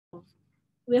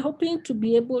We're hoping to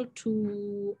be able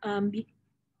to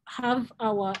have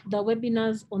the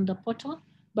webinars on the portal,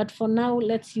 but for now,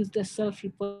 let's use the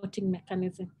self-reporting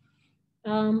mechanism.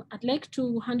 I'd like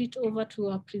to hand it over to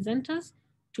our presenters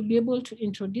to be able to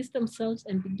introduce themselves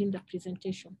and begin the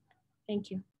presentation.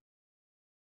 Thank you.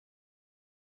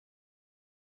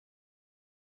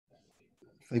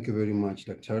 Thank you very much,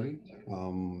 Dr.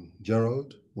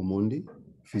 Gerald Omondi,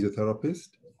 physiotherapist,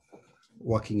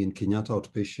 working in Kenyatta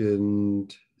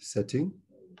outpatient setting.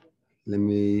 Let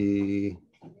me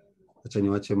acha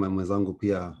niwache mwenzangu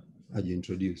pia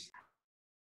ajiintroduce.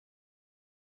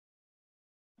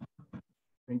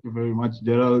 Thank you very much,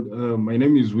 Gerald. My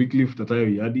name is Wycliffe Tatayo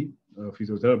Yadi, a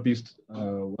physiotherapist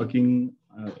working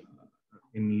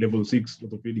in level 6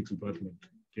 orthopedics department,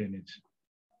 KNH.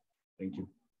 Thank you.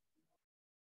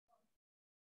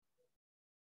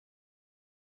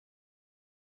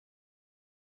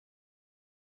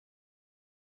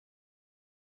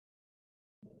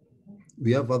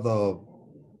 We have other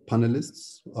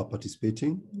panelists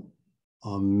participating.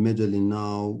 Majorly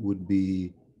now would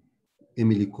be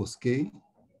Emily Koske.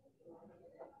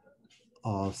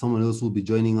 Someone else will be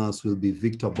joining us will be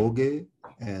Victor Boge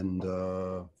and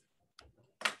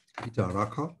Peter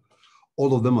Araka.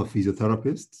 All of them are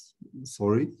physiotherapists,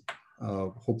 sorry.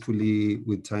 Hopefully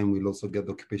with time, we'll also get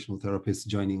the occupational therapists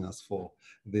joining us for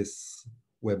this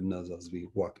webinars as we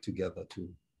work together to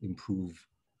improve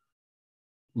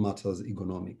matters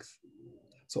ergonomics.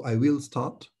 So I will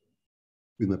start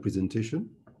with my presentation.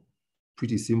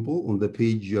 Pretty simple. On the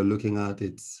page you're looking at,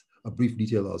 it's a brief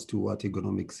detail as to what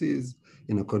ergonomics is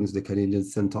in accordance with the Canadian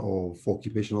Center for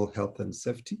Occupational Health and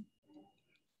Safety.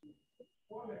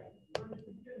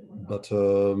 But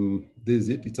this is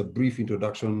it. It's a brief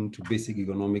introduction to basic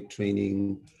ergonomic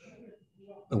training.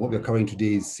 And what we're covering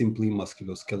today is simply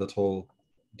musculoskeletal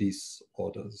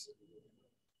disorders.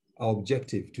 Our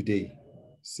objective today,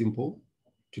 simple,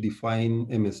 to define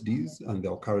MSDs and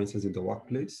their occurrences in the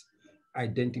workplace,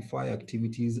 identify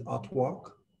activities at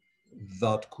work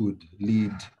that could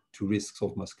lead to risks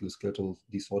of musculoskeletal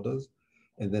disorders,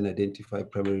 and then identify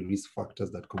primary risk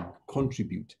factors that can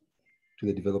contribute to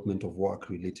the development of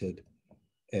work-related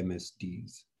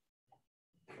MSDs.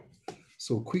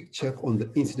 So quick check on the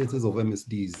incidences of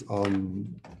MSDs.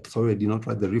 Sorry, I did not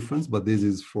write the reference, but this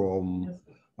is from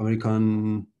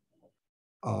American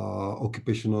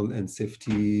Occupational and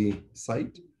Safety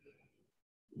site.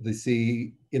 They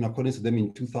say, in accordance with them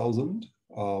in 2000,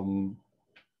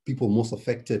 people most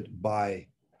affected by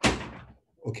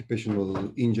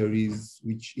occupational injuries,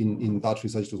 which in that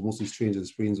research was mostly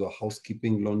sprains were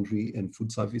housekeeping, laundry, and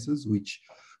food services, which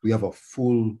we have a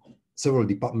full, several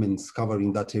departments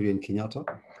covering that area in Kenyatta.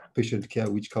 Patient care,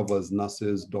 which covers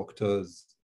nurses, doctors,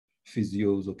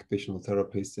 physios, occupational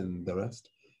therapists, and the rest.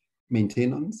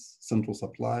 Maintenance, central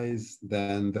supplies,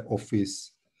 then the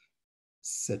office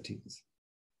settings.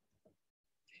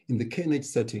 In the KNH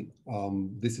setting,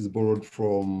 this is borrowed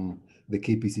from the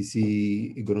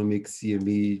KPCC Economics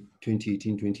CME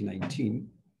 2018-2019.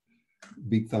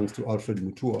 Big thanks to Alfred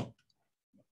Mutua.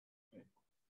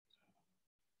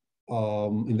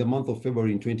 In the month of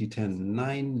February in 2010,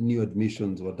 9 new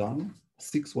admissions were done.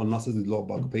 6 were nurses with lower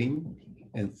back pain,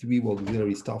 and 3 were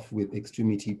auxiliary staff with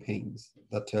extremity pains.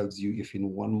 That tells you if in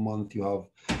 1 month you have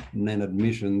 9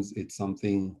 admissions, it's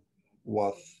something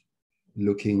worth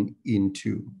looking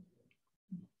into.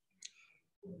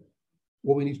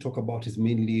 What we need to talk about is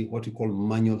mainly what we call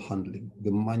manual handling,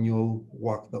 the manual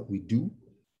work that we do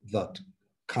that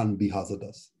can be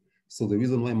hazardous. So the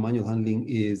reason why manual handling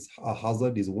is a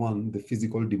hazard is, 1, the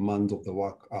physical demands of the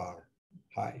work are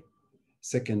high.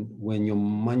 Second, when you're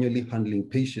manually handling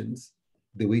patients,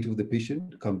 the weight of the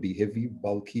patient can be heavy,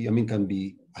 bulky, can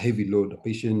be a heavy load. A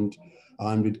patient,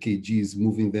 100 kgs,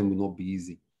 moving them will not be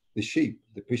easy. The shape,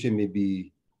 the patient may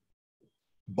be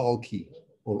bulky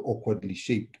or awkwardly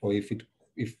shaped, or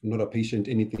if not a patient,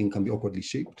 anything can be awkwardly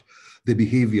shaped. The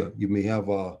behavior, you may have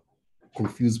a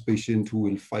confused patient who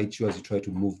will fight you as you try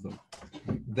to move them.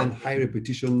 Then high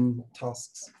repetition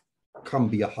tasks can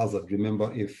be a hazard.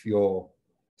 Remember, if you're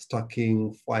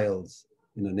stacking files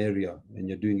in an area and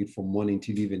you're doing it from morning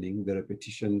till evening, the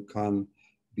repetition can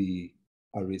be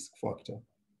a risk factor.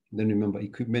 Then remember,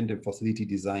 equipment and facility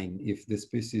design. If the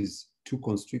space is too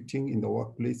constricting in the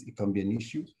workplace, it can be an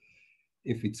issue.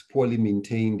 If it's poorly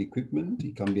maintained equipment,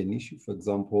 it can be an issue. For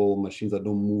example, machines that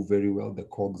don't move very well, the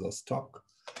cogs are stuck,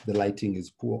 the lighting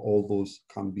is poor, all those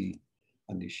can be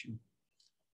an issue.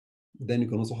 Then you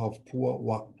can also have poor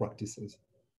work practices.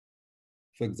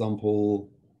 For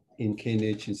example, in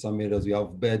KNH, in some areas, we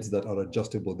have beds that are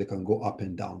adjustable. They can go up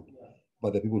and down,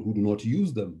 but the people who do not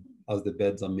use them as the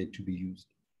beds are made to be used.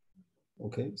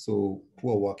 Okay, so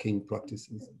poor working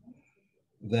practices.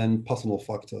 Then personal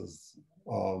factors.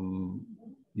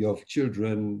 You have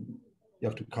children, you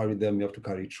have to carry them, you have to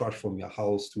carry trash from your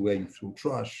house to where you throw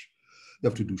trash. You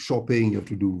have to do shopping, you have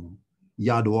to do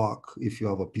yard work if you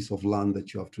have a piece of land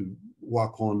that you have to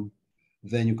work on.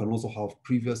 Then you can also have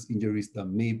previous injuries that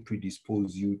may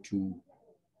predispose you to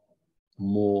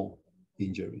more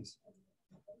injuries.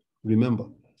 Remember,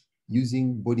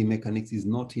 using body mechanics is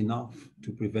not enough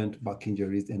to prevent back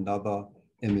injuries and other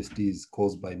MSDs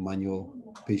caused by manual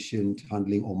patient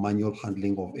handling or manual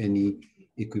handling of any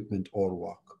equipment or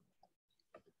work.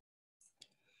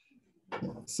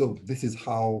 So this is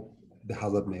how the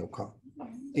hazard may occur.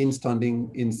 In standing,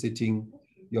 in sitting,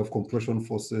 you have compression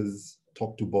forces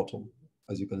top to bottom,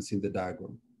 as you can see in the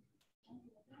diagram.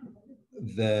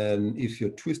 Then if you're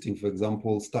twisting, for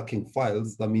example, stacking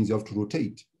files, that means you have to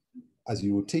rotate. As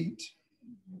you rotate,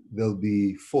 there'll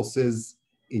be forces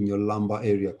in your lumbar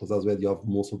area because that's where you have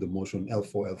most of the motion,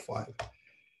 L4, L5.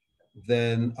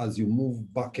 Then as you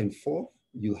move back and forth,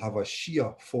 you'll have a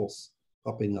shear force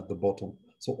happening at the bottom.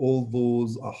 So all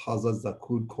those are hazards that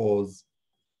could cause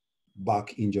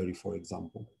back injury, for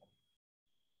example.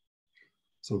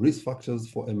 So risk factors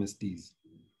for MSDs.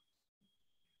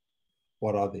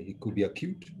 What are they? It could be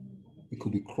acute, it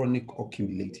could be chronic or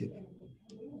cumulative.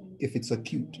 If it's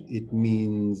acute, it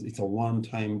means it's a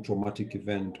one-time traumatic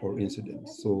event or incident.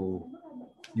 So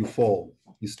you fall,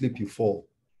 you slip, you fall,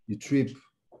 you trip,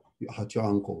 you hurt your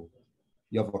ankle,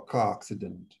 you have a car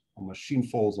accident, a machine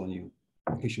falls on you,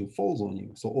 a patient falls on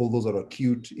you. So all those are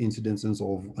acute incidences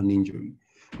of an injury.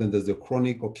 Then there's the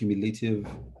chronic or cumulative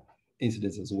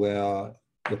incidences where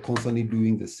you're constantly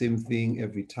doing the same thing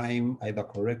every time, either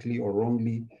correctly or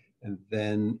wrongly. And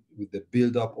then with the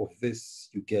buildup of this,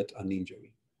 you get an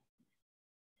injury.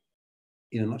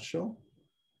 In a nutshell,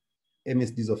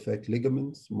 MSDs affect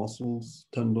ligaments, muscles,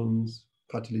 tendons,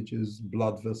 cartilages,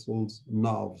 blood vessels,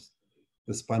 nerves,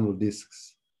 the spinal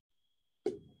discs.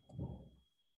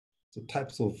 So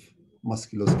types of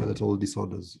musculoskeletal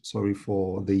disorders. Sorry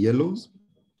for the yellows.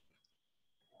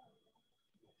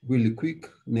 Really quick,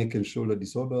 neck and shoulder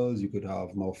disorders. You could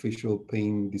have myofascial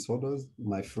pain disorders.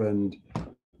 My friend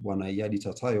Bwana Yadi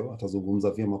Tatayo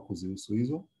atazungumza vyema kuzihusu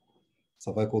hizo.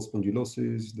 Cervical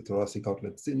spondylosis, the thoracic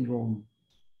outlet syndrome,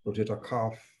 rotator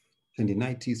cuff,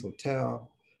 tendinitis or tear.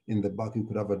 In the back, you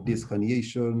could have a disc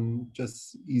herniation,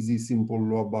 just easy, simple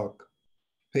lower back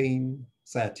pain,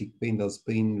 sciatic pain, that's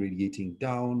pain radiating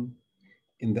down.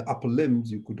 In the upper limbs,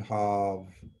 you could have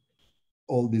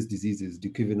all these diseases,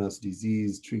 Duchenne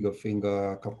disease, trigger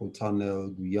finger, carpal tunnel,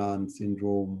 Guillain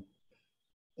syndrome,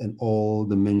 and all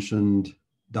the mentioned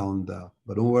down there.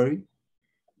 But don't worry,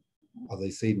 as I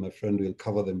said, my friend will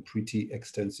cover them pretty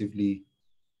extensively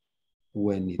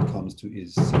when it comes to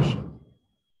his session.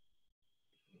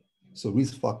 So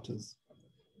risk factors.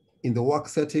 In the work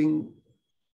setting,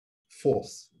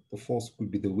 force. The force could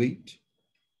be the weight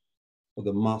or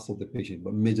the mass of the patient,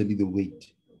 but majorly the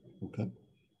weight, okay?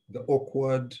 The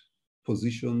awkward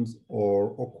positions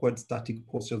or awkward static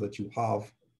posture that you have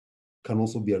can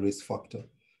also be a risk factor.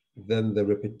 Then the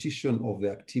repetition of the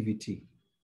activity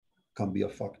can be a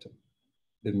factor.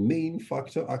 The main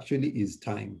factor actually is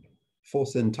time.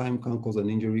 Force and time can cause an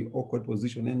injury. Awkward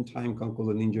position and time can cause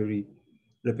an injury.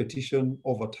 Repetition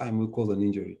over time will cause an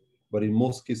injury. But in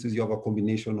most cases, you have a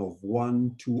combination of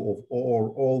one, two, or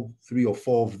all three or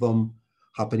four of them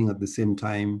happening at the same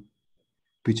time,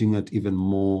 pitching at even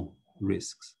more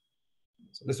risks.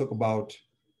 So let's talk about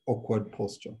awkward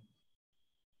posture.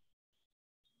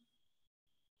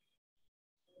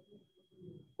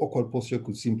 Awkward posture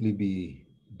could simply be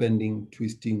bending,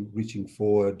 twisting, reaching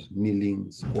forward,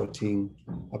 kneeling, squatting,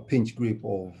 a pinch grip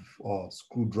of a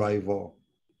screwdriver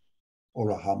or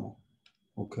a hammer,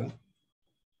 okay?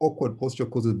 Awkward posture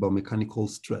causes biomechanical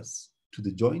stress to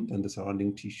the joint and the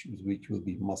surrounding tissues, which will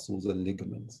be muscles and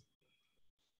ligaments.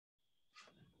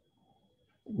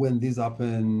 When these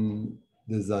happen,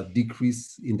 there's a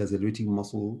decrease in the accelerating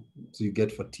muscle, so you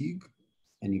get fatigue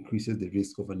and increases the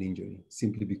risk of an injury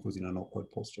simply because in an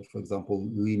awkward posture. For example,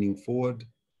 leaning forward,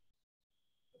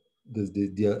 there's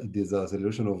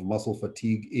acceleration of muscle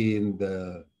fatigue in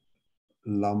the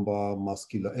lumbar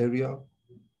muscular area,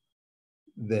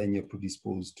 then you're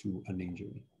predisposed to an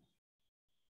injury.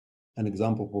 An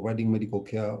example, providing medical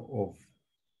care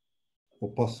for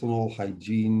personal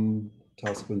hygiene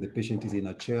task when the patient is in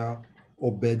a chair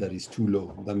or bed that is too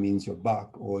low. That means your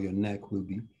back or your neck will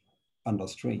be under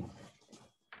strain.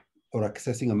 Or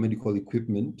accessing a medical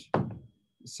equipment,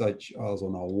 such as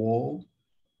on a wall,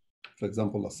 for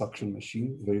example, a suction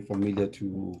machine, very familiar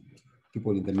to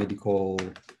people in the medical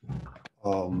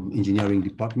engineering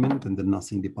department and the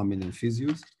nursing department and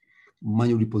physios,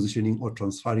 manual repositioning or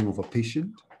transferring of a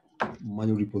patient,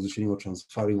 manual repositioning or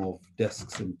transferring of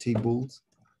desks and tables,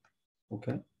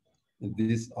 okay? And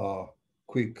these are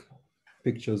quick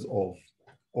pictures of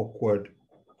awkward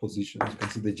positions. You can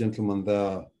see the gentleman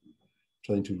there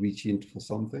trying to reach in for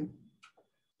something.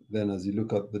 Then as you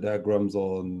look at the diagrams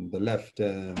on the left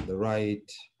and the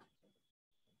right,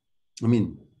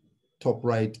 top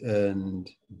right and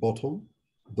bottom,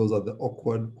 those are the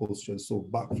awkward postures. So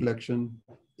back flexion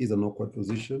is an awkward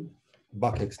position,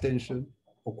 back extension,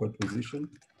 awkward position,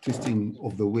 twisting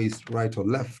of the waist right or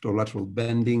left or lateral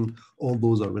bending, all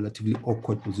those are relatively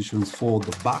awkward positions for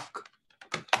the back.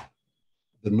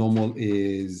 The normal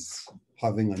is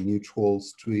having a neutral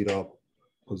straight up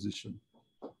position.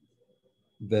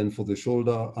 Then for the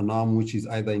shoulder, an arm which is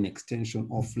either in extension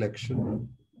or flexion,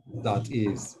 that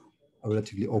is a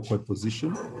relatively awkward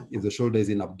position. If the shoulder is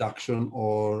in abduction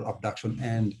or abduction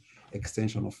and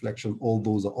extension or flexion, all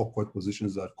those are awkward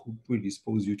positions that could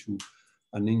predispose you to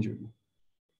an injury.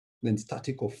 Then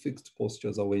static or fixed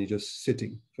postures are when you're just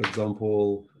sitting. For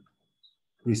example,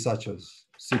 researchers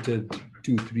seated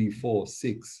 2, 3, 4,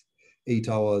 6, 8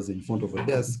 hours in front of a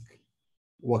desk,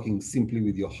 working simply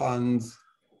with your hands.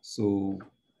 So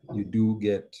you do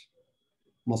get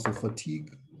muscle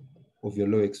fatigue of your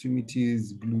lower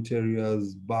extremities, glute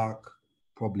areas, back,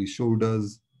 probably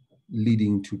shoulders,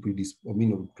 leading to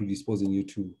predisposing you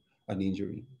to an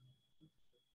injury.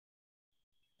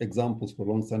 Examples for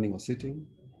long standing or sitting: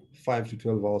 5 to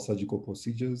 12-hour surgical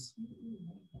procedures,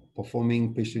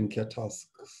 performing patient care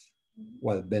tasks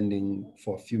while bending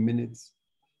for a few minutes,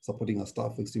 supporting a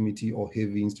staff extremity or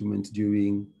heavy instrument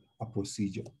during a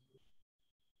procedure.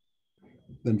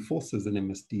 Then forces and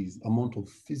MSDs, amount of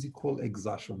physical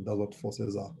exertion, that's what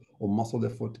forces are, or muscle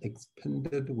effort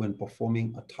expended when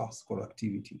performing a task or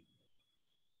activity.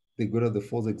 The greater the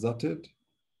force exerted,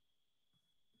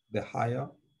 the higher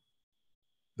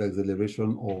the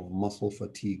acceleration of muscle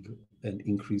fatigue and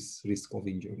increased risk of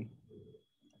injury.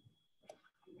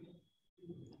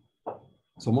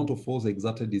 So amount of force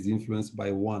exerted is influenced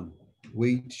by 1,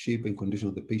 weight, shape, and condition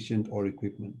of the patient or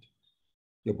equipment.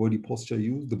 Your body posture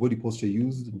used,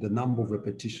 the number of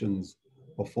repetitions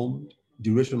performed,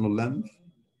 duration or length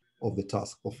of the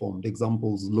task performed.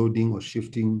 Examples: loading or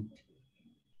shifting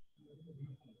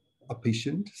a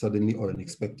patient suddenly or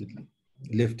unexpectedly,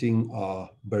 lifting a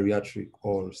bariatric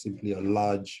or simply a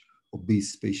large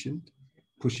obese patient,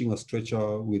 pushing a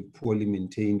stretcher with poorly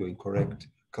maintained or incorrect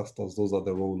casters. Those are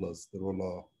the rollers, what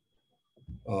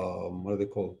are they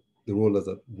called? The rollers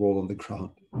that roll on the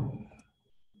ground.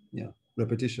 Yeah.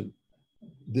 Repetition.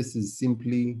 This is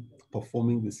simply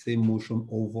performing the same motion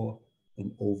over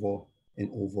and over and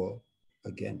over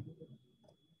again.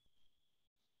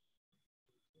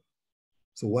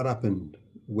 So what happened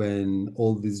when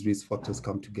all these risk factors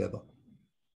come together?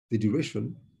 The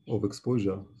duration of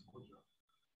exposure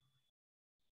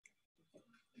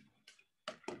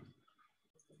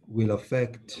will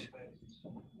affect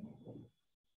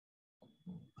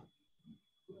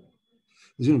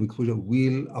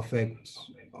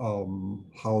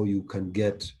how you can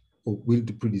get, or will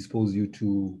predispose you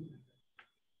to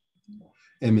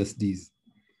MSDs.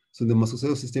 So the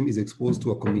musculoskeletal system is exposed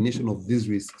to a combination of these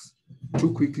risks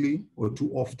too quickly or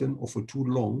too often or for too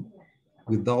long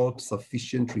without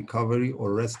sufficient recovery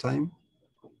or rest time,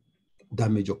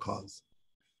 damage occurs,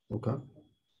 okay?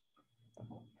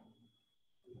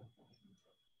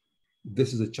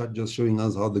 This is a chart just showing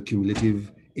us how the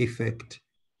cumulative effect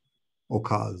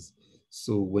occurs.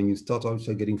 So when you start out,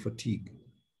 you're getting fatigue,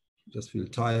 just feel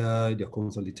tired, you're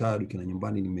constantly tired, ukienda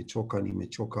nyumbani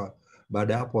nimechoka.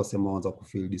 Baada ya hapo wasema wanza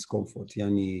kufeel discomfort,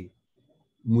 yani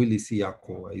mwili si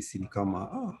yako, haisi ni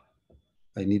kama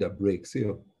I need a break.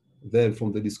 So then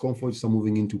from the discomfort, you start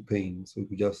moving into pain. So it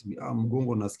could just be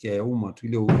mgongo nasikia yauma tu,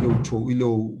 ile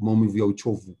maumivu ya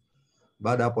uchovu.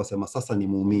 Baada hapo wasema sasa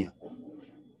nimeumia.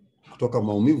 Kutoka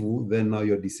maumivu, then now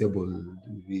you're disabled.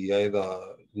 We either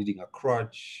needing a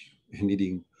crutch,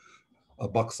 needing a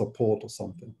back support or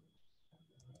something.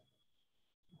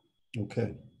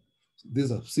 Okay. So this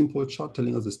is a simple chart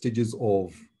telling us the stages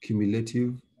of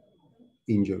cumulative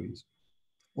injuries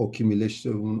or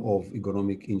accumulation of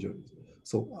ergonomic injuries.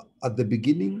 So at the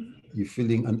beginning, you're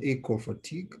feeling an ache or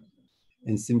fatigue,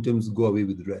 and symptoms go away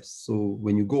with rest. So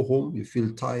when you go home, you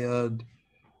feel tired,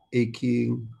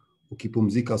 aching,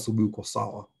 ukipumzika asubuhi uko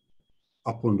sawa.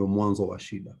 Hapo ndo mwanzo wa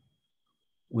shida.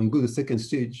 When you go to the second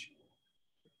stage,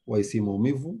 wahisi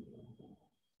maumivu,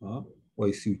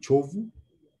 wahisi uchovu,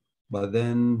 but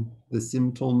then the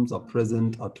symptoms are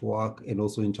present at work and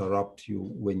also interrupt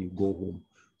you when you go home.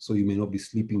 So you may not be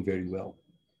sleeping very well.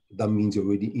 That means you're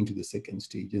already into the second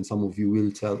stage. And some of you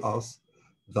will tell us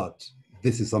that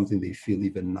this is something they feel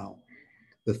even now.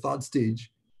 The third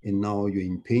stage, and now you're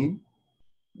in pain,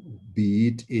 be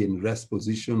it in rest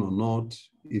position or not,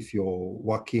 if you're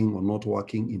working or not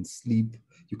working, in sleep,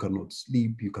 you cannot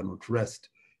sleep, you cannot rest,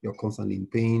 you're constantly in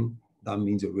pain. That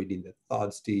means you're already in the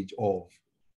third stage of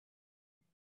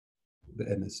the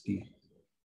MSD.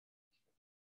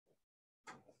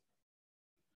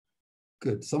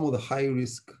 Good. Some of the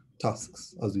high-risk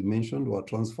tasks, as we mentioned, were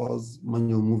transfers,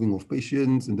 manual moving of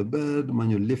patients in the bed,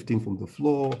 manual lifting from the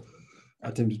floor,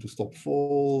 attempting to stop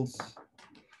falls,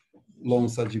 long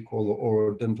surgical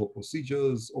or dental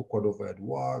procedures, awkward overhead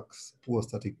works, poor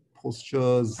static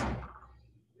postures.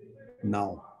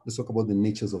 Now, let's talk about the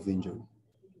natures of injury.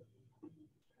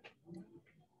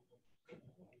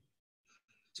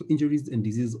 So injuries and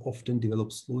diseases often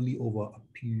develop slowly over a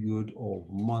period of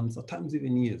months, at times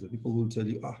even years. People will tell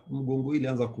you, mgongo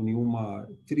ilianza kuniuma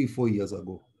 3-4 years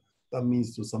ago. That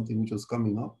means to something which was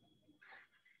coming up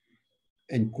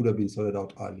and could have been sorted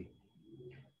out early.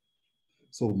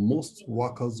 So most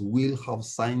workers will have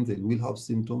signs and will have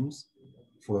symptoms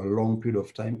for a long period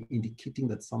of time, indicating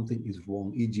that something is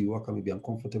wrong. E.g., worker may be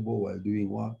uncomfortable while doing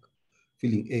work,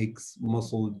 feeling aches,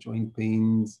 muscle, joint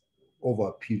pains over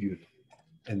a period.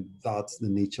 And that's the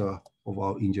nature of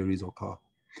how injuries occur.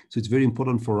 So it's very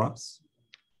important for us,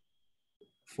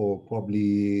 for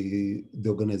probably the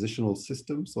organizational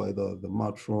system, so either the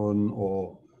matron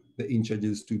or the in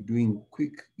charges, to doing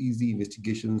quick, easy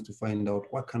investigations to find out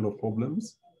what kind of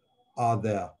problems are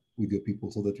there with your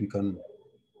people so that we can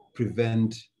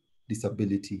prevent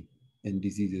disability and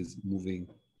diseases moving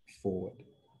forward.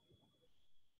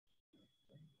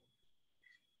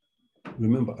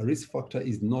 Remember, a risk factor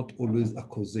is not always a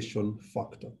causation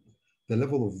factor. The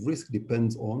level of risk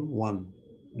depends on, one,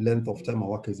 length of time a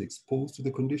worker is exposed to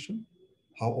the condition,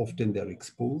 how often they're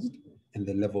exposed, and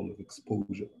the level of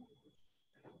exposure.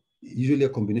 Usually a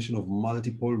combination of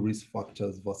multiple risk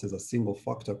factors versus a single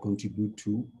factor contribute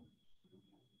to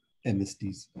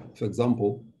MSDs. For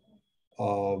example,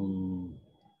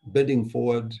 bending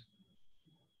forward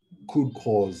could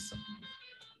cause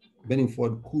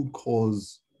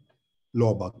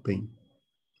lower back pain,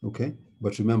 okay?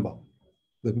 But remember,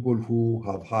 the people who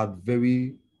have had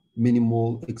very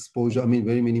minimal exposure,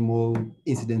 very minimal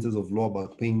incidences of lower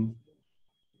back pain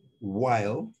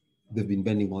while they've been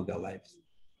bending all their lives.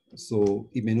 So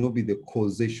it may not be the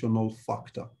causational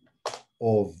factor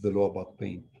of the lower back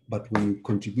pain, but when you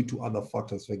contribute to other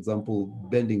factors, for example,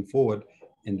 bending forward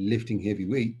and lifting heavy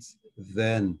weights,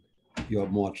 then you are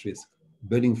more at risk.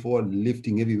 Bending forward,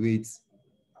 lifting heavy weights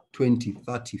 20,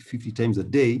 30, 50 times a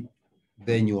day,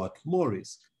 then you're at more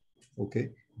risk, okay?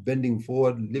 Bending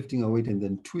forward, lifting a weight, and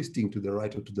then twisting to the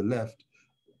right or to the left,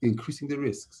 increasing the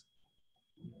risks.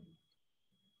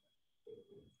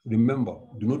 Remember,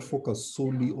 do not focus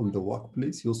solely on the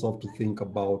workplace. You also have to think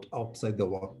about outside the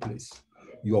workplace,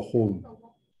 your home,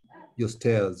 your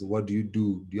stairs. What do?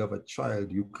 Do you have a child?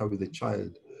 Do you carry the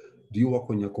child? Do you work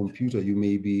on your computer? You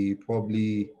may be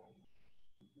probably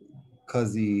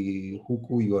kazi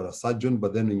huku, you are a surgeon,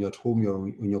 but then when you're at home, you're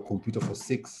on your computer for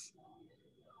 6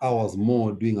 hours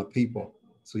more doing a paper.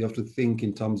 So you have to think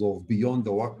in terms of beyond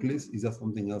the workplace. Is there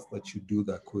something else that you do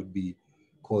that could be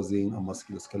causing a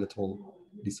musculoskeletal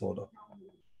disorder?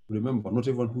 Remember, not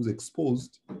everyone who's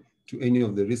exposed to any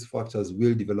of the risk factors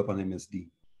will develop an MSD,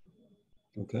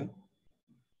 okay?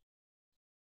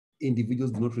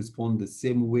 Individuals do not respond the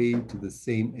same way to the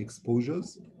same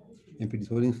exposures, and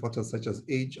predisposing factors such as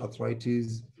age,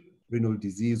 arthritis, renal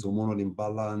disease, hormonal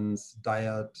imbalance,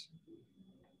 diet,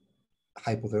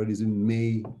 hypothyroidism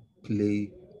may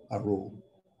play a role.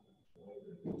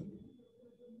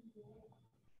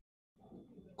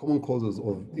 Common causes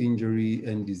of injury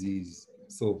and disease.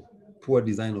 So poor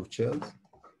design of chairs.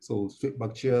 So straight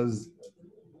back chairs,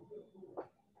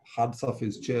 hard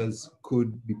surface chairs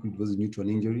could be predisposing you to an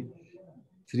injury.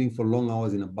 Sitting for long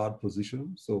hours in a bad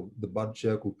position. So the bad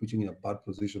chair could put you in a bad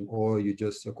position, or your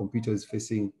computer is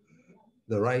facing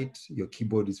the right, your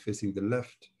keyboard is facing the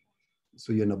left.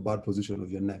 So you're in a bad position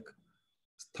of your neck.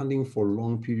 Standing for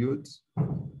long periods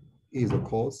is a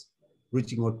cause.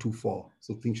 Reaching out too far,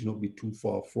 so things should not be too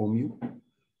far from you.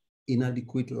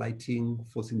 Inadequate lighting,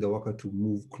 forcing the worker to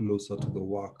move closer to the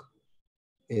work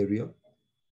area.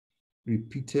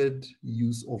 Repeated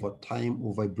use over time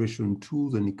of vibration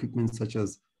tools and equipment such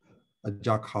as a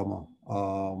jackhammer,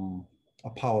 a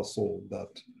power saw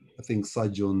that I think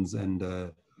surgeons and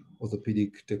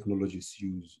orthopedic technologists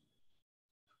use.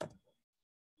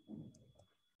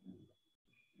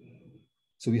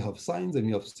 So we have signs and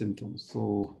we have symptoms.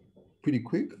 So pretty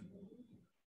quick.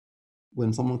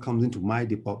 When someone comes into my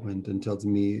department and tells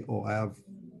me, oh,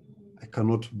 I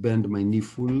cannot bend my knee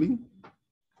fully,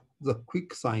 it's a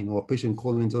quick sign. Or a patient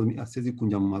calls me and tells me, asiwezi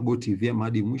kunja magoti vyema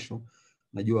hadi mwisho,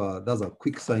 najua that's a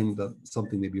quick sign that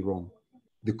something may be wrong.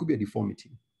 There could be a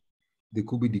deformity. There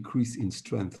could be decrease in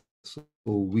strength, so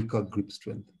weaker grip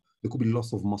strength. There could be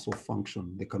loss of muscle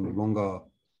function. They can no longer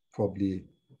probably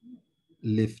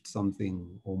lift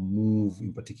something or move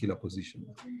in particular position.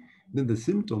 Then the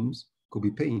symptoms could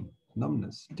be pain,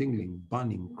 numbness, tingling,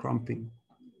 burning, cramping,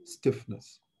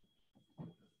 stiffness.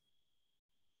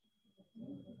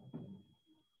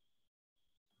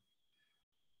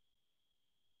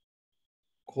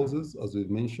 Causes, as we've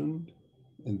mentioned,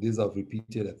 and these I've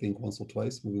repeated, I think, once or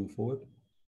twice moving forward.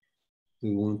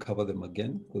 We won't cover them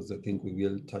again because I think we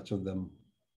will touch on them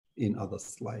in other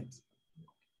slides.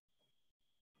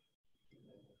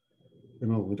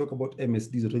 Remember, when we talk about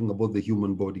MSDs, we're talking about the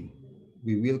human body.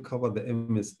 We will cover the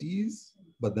MSDs,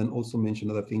 but then also mention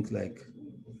other things like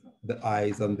the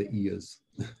eyes and the ears.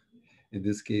 In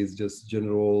this case, just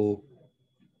general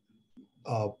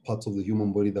parts of the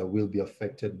human body that will be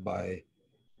affected by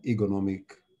ergonomic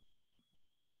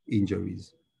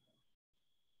injuries.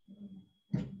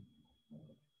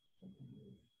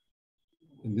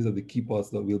 And these are the key parts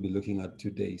that we'll be looking at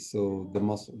today. So the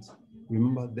muscles.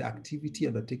 Remember, the activity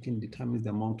undertaken determines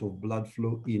the amount of blood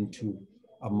flow into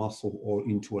a muscle or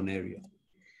into an area.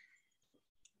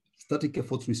 Static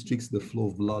effort restricts the flow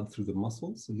of blood through the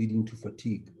muscles, leading to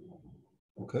fatigue.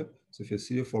 Okay, so if you're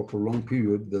seated for a prolonged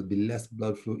period, there'll be less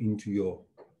blood flow into your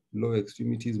lower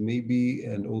extremities maybe,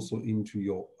 and also into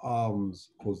your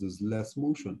arms because there's less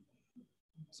motion.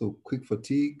 So quick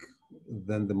fatigue,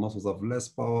 then the muscles have less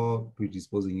power,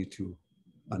 predisposing you to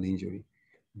an injury.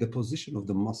 The position of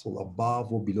the muscle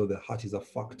above or below the heart is a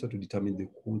factor to determine the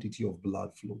quantity of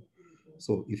blood flow.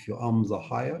 So if your arms are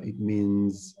higher, it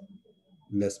means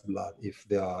less blood. If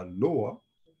they are lower,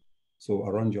 so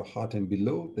around your heart and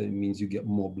below, then it means you get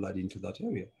more blood into that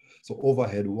area. So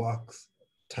overhead works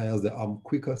tires the arm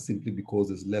quicker simply because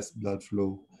there's less blood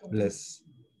flow, less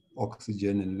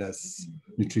oxygen, and less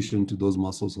nutrition to those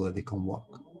muscles so that they can work.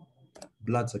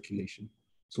 Blood circulation.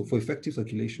 So for effective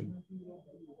circulation,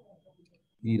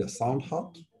 you need a sound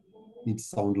heart, you need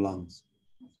sound lungs.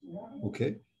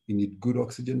 Okay, you need good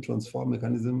oxygen transfer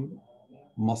mechanism,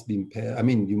 must be impaired. I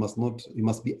mean, you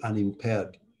must be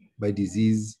unimpaired by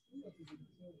disease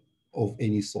of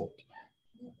any sort.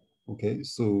 Okay,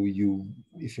 so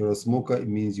if you're a smoker, it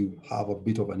means you have a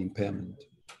bit of an impairment.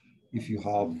 If you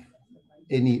have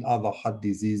any other heart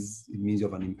disease, it means you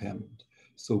have an impairment.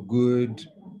 So good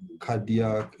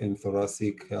cardiac and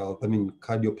thoracic health,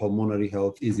 cardiopulmonary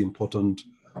health is important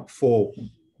for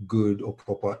good or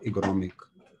proper ergonomic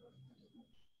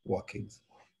workings.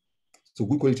 So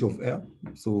good quality of air,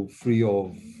 so free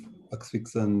of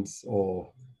asphyxiants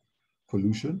or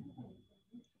pollution.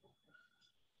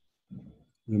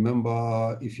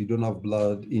 Remember, if you don't have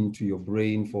blood into your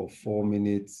brain for 4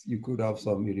 minutes, you could have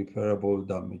some irreparable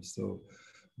damage. So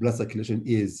blood circulation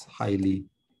is highly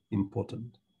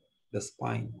important. The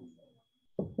spine,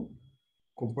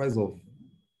 comprised of,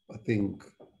 I think,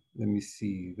 let me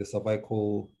see, the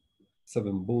cervical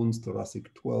 7 bones,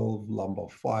 thoracic 12, lumbar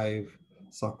 5,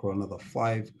 sacral another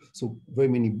 5. So very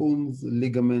many bones,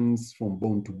 ligaments from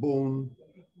bone to bone,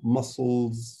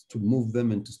 muscles to move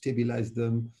them and to stabilize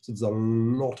them. So there's a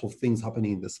lot of things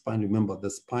happening in the spine. Remember, the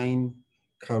spine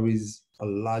carries a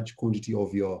large quantity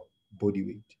of your body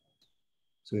weight.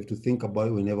 So we have to think about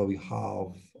it whenever we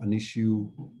have an issue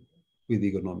with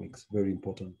ergonomics, very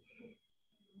important.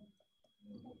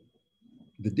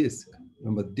 The disc,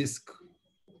 remember, disc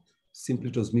simply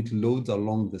transmit loads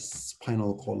along the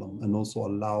spinal column and also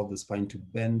allow the spine to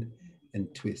bend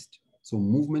and twist. So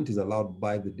movement is allowed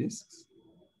by the discs,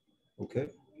 okay?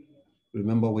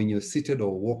 Remember, when you're seated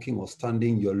or walking or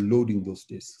standing, you're loading those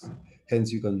discs.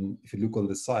 Hence, you can, if you look on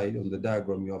the side, on the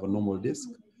diagram, you have a normal disc,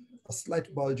 a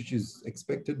slight bulge, which is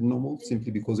expected, normal,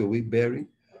 simply because of weight bearing.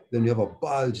 Then you have a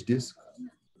bulge disc,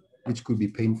 which could be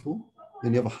painful.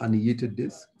 Then you have a herniated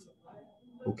disc,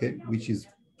 okay, which is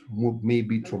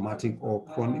maybe traumatic or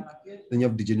chronic. Then you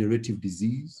have degenerative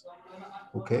disease,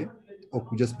 okay, or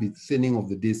could just be thinning of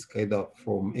the disc, either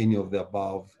from any of the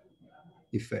above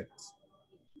effects.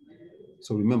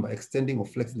 So remember, extending or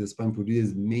flexing the spine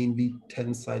produces mainly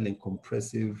tensile and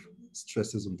compressive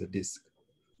stresses on the disc,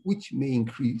 which may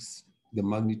increase the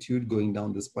magnitude going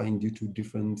down the spine due to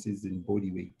differences in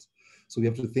body weight. So we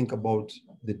have to think about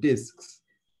the discs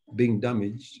being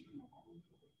damaged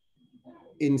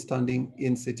in standing,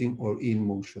 in sitting, or in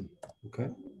motion, okay?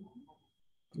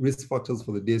 Risk factors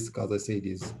for the disc, as I said,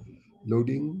 is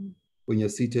loading, When you're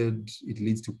seated, it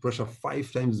leads to pressure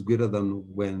 5 times greater than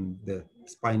when the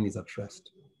spine is at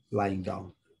rest, lying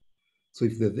down. So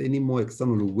if there's any more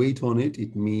external weight on it,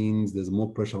 it means there's more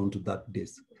pressure onto that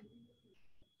disc.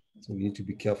 So we need to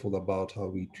be careful about how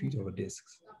we treat our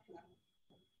discs.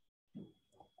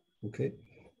 Okay,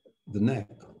 the neck.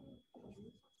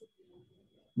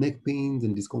 Neck pains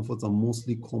and discomforts are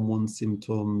mostly common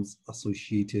symptoms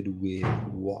associated with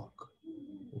work.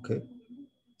 Okay,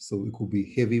 so it could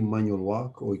be heavy manual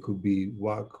work, or it could be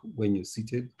work when you're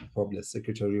seated, probably a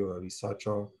secretary or a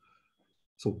researcher.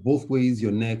 So both ways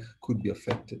your neck could be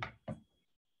affected.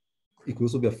 It could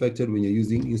also be affected when you're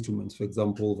using instruments, for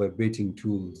example, vibrating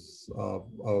tools,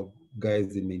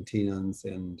 guys in maintenance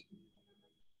and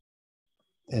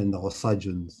our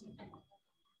surgeons.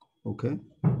 Okay,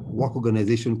 work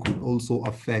organization could also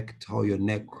affect how your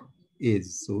neck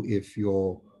is. So if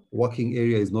your working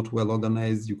area is not well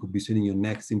organized, you could be straining your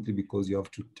neck simply because you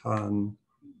have to turn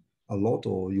a lot,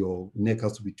 or your neck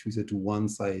has to be twisted to one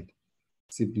side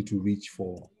simply to reach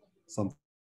for something.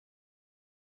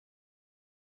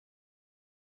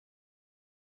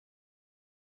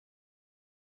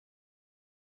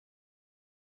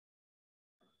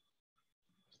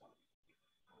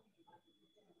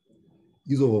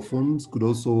 Use of our phones could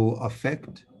also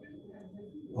affect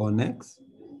our necks.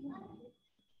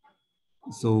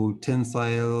 So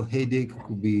tensile headache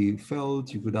could be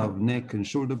felt. You could have neck and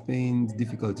shoulder pains,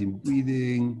 difficulty in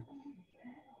breathing,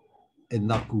 and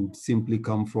that could simply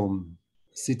come from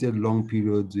seated long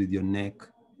periods with your neck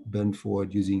bent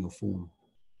forward using your phone,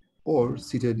 or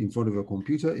seated in front of a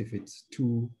computer if it's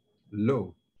too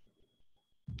low.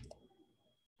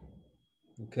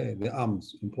 Okay, the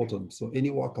arms, important. So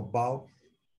any work above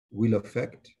will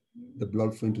affect the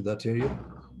blood flow into that area.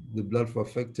 The blood flow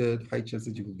affected, high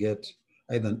chances you could get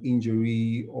either an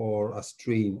injury or a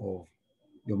strain of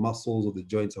your muscles or the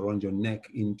joints around your neck,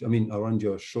 around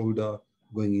your shoulder,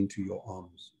 going into your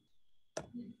arms.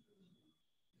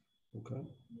 Okay.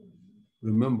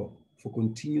 Remember, for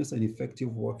continuous and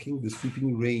effective working, the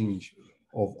sweeping range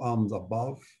of arms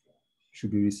above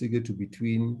should be restricted to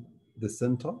between the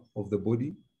center of the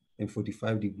body and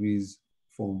 45 degrees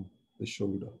from the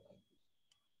shoulder.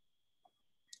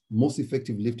 Most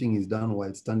effective lifting is done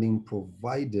while standing,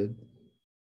 provided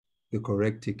the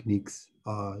correct techniques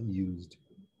are used.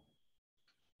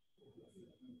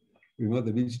 Remember,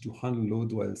 the ability to handle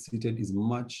load while seated is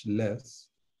much less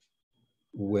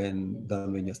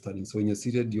than when you're standing. So when you're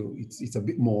seated, it's a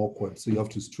bit more awkward. So you have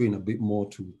to strain a bit more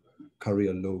to carry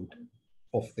a load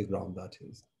off the ground, that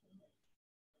is.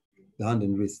 The hand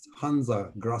and wrist. Hands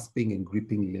are grasping and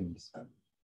gripping limbs.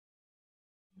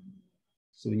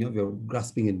 So when you have your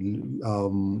grasping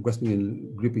and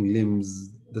gripping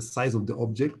limbs, the size of the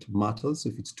object matters. So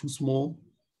if it's too small,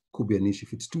 could be an issue.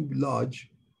 If it's too large,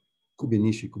 could be an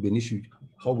issue. Could be an issue.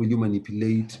 How will you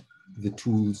manipulate the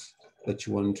tools that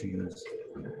you want to use?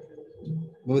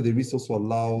 Remember, the wrist also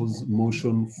allows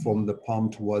motion from the palm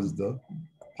towards the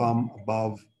palm,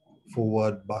 above,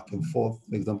 forward, back and forth.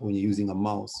 For example, when you're using a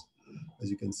mouse, as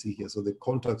you can see here. So the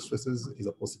contact stresses is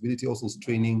a possibility. Also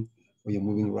straining when you're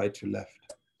moving right to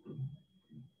left.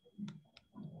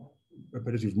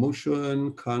 Repetitive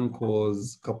motion can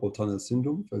cause carpal tunnel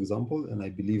syndrome, for example, and I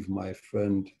believe my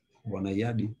friend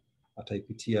Wanayadi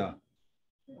ataipitia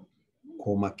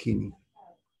kwa makini.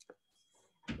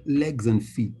 Legs and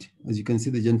feet. As you can see,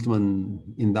 the gentleman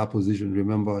in that position,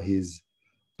 remember, he's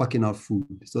packing out food.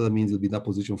 So that means he'll be in that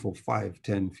position for 5,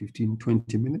 10, 15,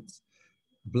 20 minutes.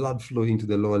 Blood flow into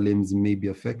the lower limbs may be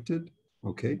affected.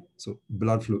 Okay, so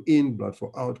blood flow in, blood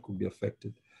flow out could be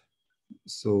affected.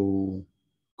 So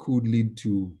could lead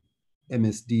to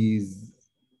MSDs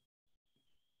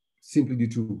simply due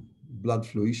to blood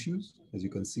flow issues, as you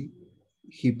can see.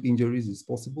 Hip injuries is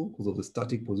possible because of the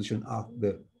static position at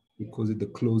we call it the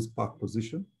closed pack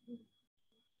position.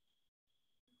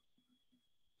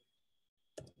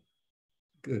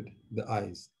 Good, the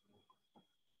eyes.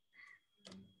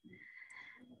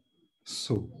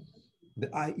 So the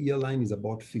eye-ear line is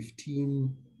about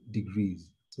 15 degrees.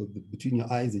 So between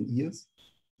your eyes and ears,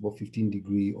 about 15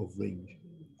 degrees of range.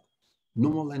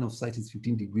 Normal line of sight is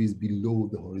 15 degrees below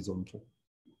the horizontal.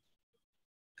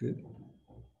 Good.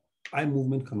 Eye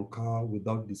movement can occur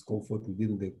without discomfort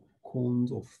within the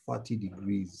cones of 30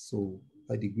 degrees. So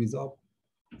 5 degrees up,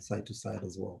 side to side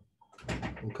as well.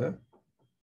 Okay.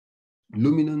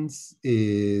 Luminance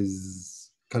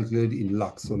is calculated in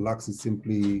lux. So lux is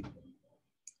simply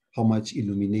how much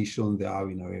illumination there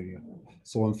are in our area.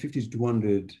 So 150 to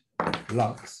 200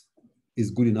 lux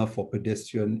is good enough for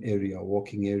pedestrian area,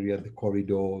 walking area, the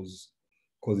corridors,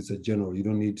 because it's a general. You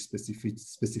don't need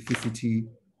specificity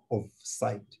of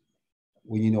sight.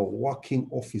 when you're in a working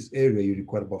office area, you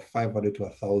require about 500 to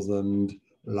 1,000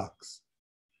 lux.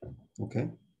 Okay.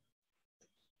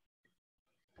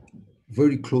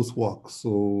 Very close work. So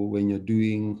when you're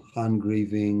doing hand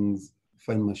engravings,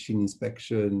 fine machine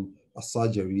inspection, a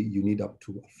surgery, you need up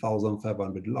to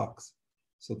 1,500 lux.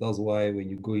 So that's why when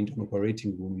you go into an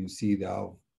operating room, you see they have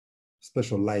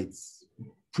special lights,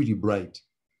 pretty bright,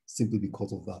 simply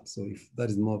because of that. So if that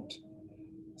is not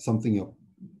something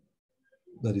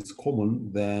that is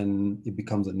common, then it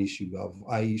becomes an issue. You have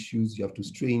eye issues, you have to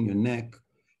strain your neck,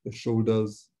 your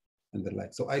shoulders, and the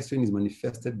like. So eye strain is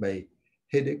manifested by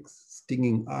headaches,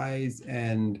 stinging eyes,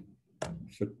 and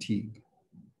fatigue.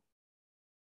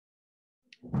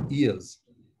 Ears.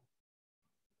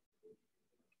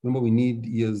 Remember, we need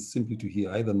ears simply to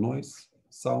hear either noise,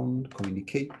 sound,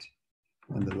 communicate,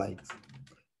 and the likes.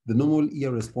 The normal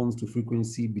ear responds to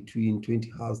frequency between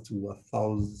 20 Hz to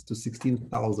 1,000 to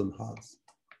 16,000 Hz.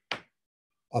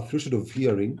 Our threshold of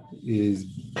hearing is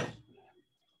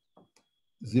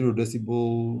 0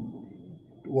 decibel,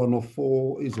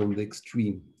 104 is on the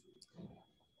extreme.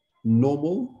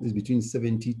 Normal is between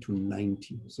 70 to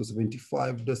 90. So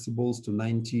 75 decibels to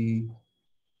 90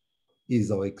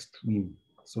 is our extreme.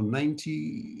 So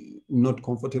 90, not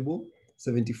comfortable,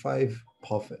 75,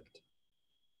 perfect.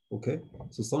 Okay,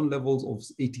 so sound levels of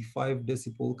 85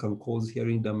 decibel can cause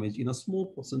hearing damage in a small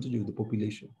percentage of the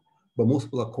population, but most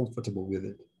people are comfortable with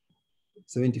it.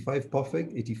 75,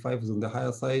 perfect, 85 is on the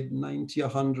higher side, 90,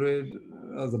 100,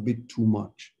 that's a bit too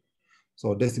much.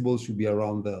 So decibels should be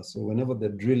around there. So whenever they're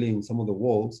drilling some of the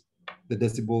walls, the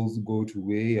decibels go to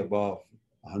way above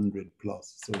 100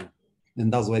 plus. So,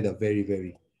 and that's why they're very,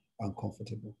 very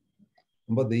uncomfortable.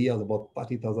 Remember, the ear has about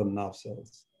 30,000 nerve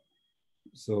cells.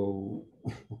 So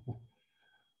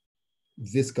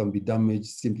this can be damaged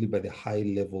simply by the high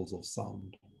levels of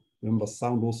sound. Remember,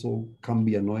 sound also can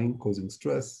be annoying, causing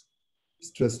stress,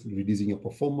 reducing your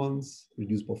performance,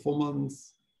 reduced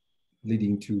performance,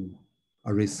 leading to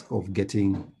a risk of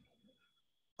getting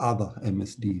other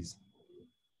MSDs.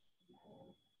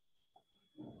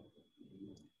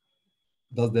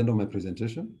 That's the end of my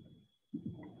presentation.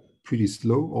 Pretty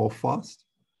slow or fast.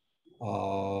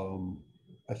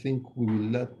 I think we will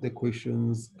let the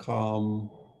questions come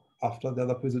after the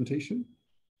other presentation.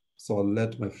 So I'll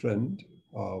let my friend,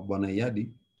 Bwana Yadi,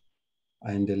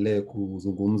 aendelee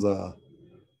kuzungumza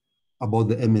about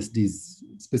the MSDs,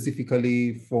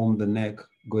 specifically from the neck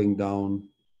going down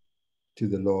to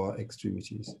the lower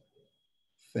extremities.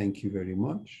 Thank you very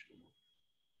much.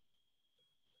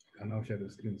 Can now share the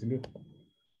screen, Cindy?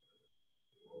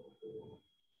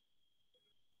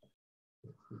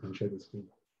 You can share the screen.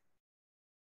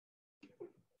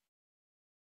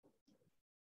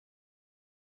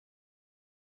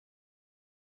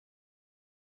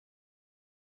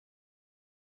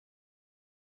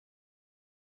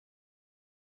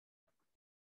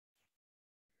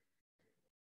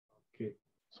 Okay,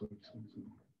 sorry.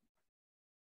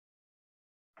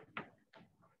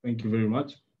 Thank you very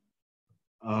much.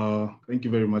 Thank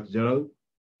you very much, Gerald.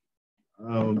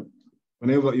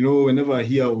 Whenever I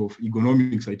hear of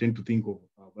ergonomics, I tend to think of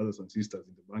our brothers and sisters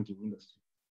in the banking industry.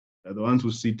 They're the ones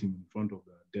who sit in front of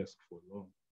the desk for long,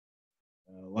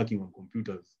 working on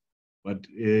computers. But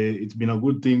it's been a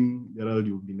good thing, Gerald,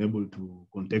 you've been able to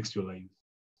contextualize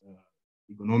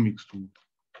ergonomics to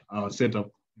our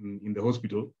setup in the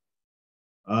hospital.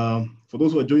 For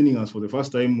those who are joining us for the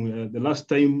first time, the last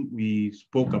time we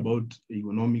spoke about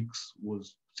ergonomics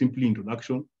was simply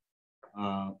introduction.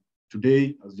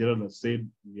 Today, as Gerald has said,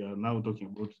 we are now talking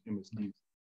about MSDs.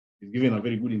 He's given a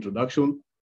very good introduction.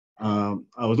 I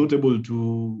was not able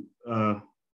to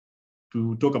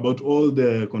talk about all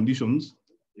the conditions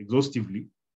exhaustively,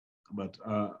 but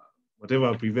whatever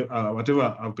I've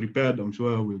prepared, I'm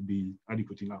sure will be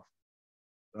adequate enough.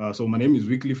 So my name is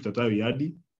Wycliffe Tatayo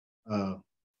Yadi,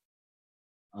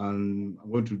 and I'm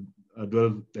going to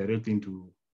dwell directly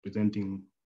into presenting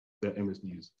the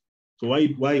MSDs. So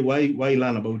why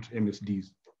learn about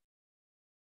MSDs?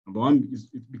 Number one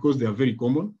is because they are very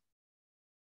common.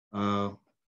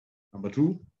 Number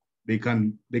two, they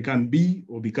can be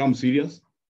or become serious.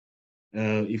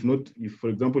 If, for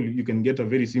example, you can get a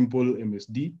very simple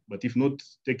MSD, but if not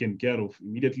taken care of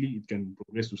immediately, it can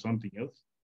progress to something else.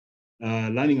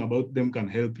 Learning about them can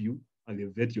help you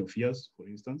alleviate your fears, for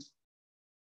instance.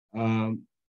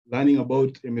 Learning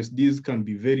about MSDs can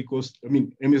be very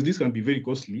MSDs can be very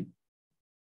costly,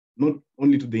 not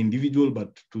only to the individual,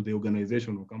 but to the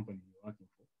organization or company you're working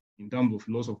for, in terms of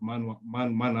loss of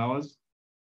man hours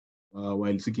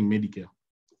while seeking Medicare.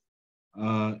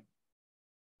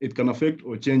 It can affect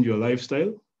or change your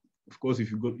lifestyle. of course,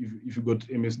 if you got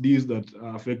MSDs that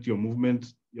affect your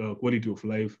movement, your quality of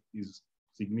life is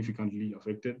significantly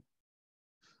affected.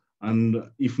 And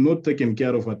if not taken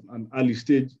care of at an early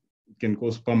stage, it can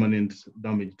cause permanent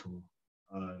damage to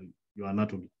your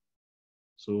anatomy.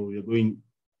 So we're going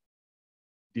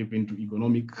deep into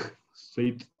ergonomic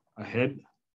straight ahead.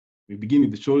 We begin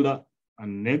with the shoulder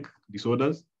and neck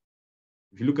disorders.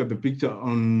 If you look at the picture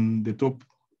on the top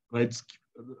right,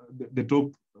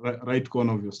 right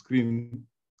corner of your screen,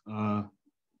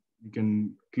 you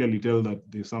can clearly tell that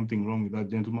there's something wrong with that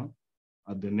gentleman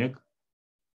at the neck.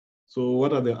 So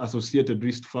what are the associated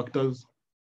risk factors?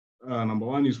 Number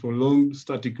one is prolonged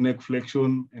static neck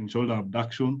flexion and shoulder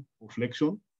abduction or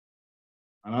flexion.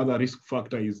 Another risk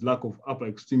factor is lack of upper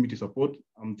extremity support.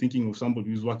 I'm thinking of somebody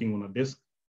who's working on a desk.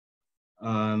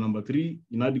 Number three,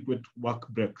 inadequate work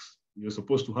breaks. You're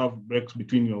supposed to have breaks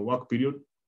between your work period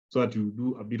so that you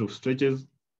do a bit of stretches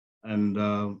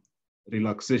and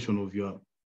relaxation of your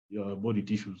body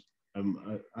tissues.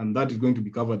 And that is going to be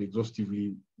covered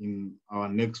exhaustively in our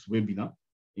next webinar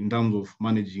in terms of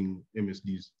managing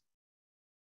MSDs.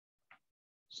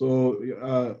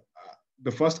 So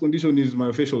the first condition is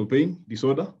myofascial pain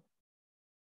disorder.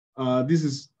 This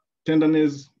is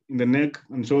tenderness in the neck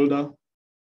and shoulder,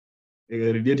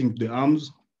 radiating to the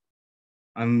arms.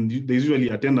 And there's usually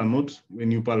a tender knot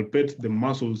when you palpate the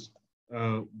muscles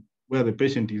where the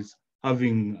patient is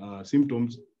having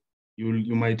symptoms.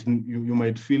 You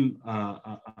might feel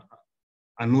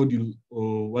a nodule,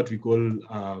 or what we call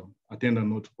a tender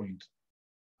knot point.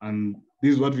 And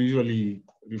this is what we usually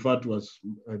refer to as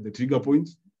the trigger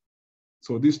points.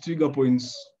 So these trigger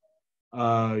points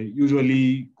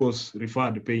usually cause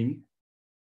referred pain.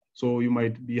 So you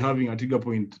might be having a trigger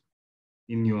point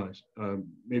in your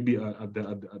maybe at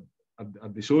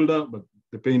the shoulder, but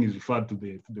the pain is referred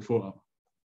to the forearm.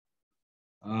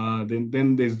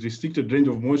 Then there's restricted range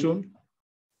of motion.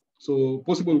 So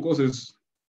possible causes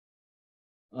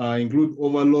include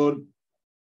overload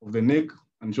of the neck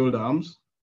and shoulder arms.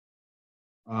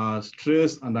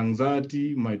 Stress and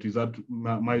anxiety might result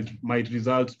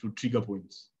to trigger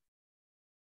points.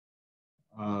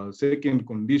 Second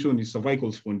condition is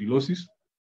cervical spondylosis.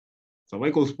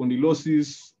 Cervical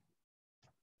spondylosis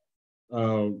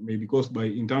may be caused by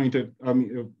intermittent,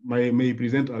 may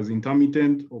present as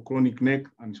intermittent or chronic neck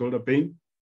and shoulder pain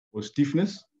or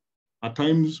stiffness. At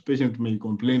times, patients may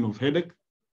complain of headache.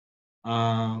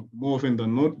 More often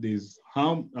than not, there's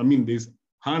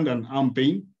hand and arm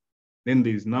pain. Then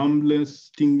there's numbness,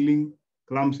 tingling,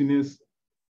 clumsiness,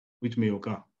 which may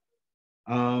occur.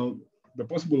 The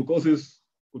possible causes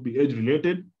could be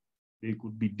age-related. They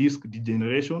could be disc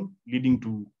degeneration, leading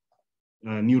to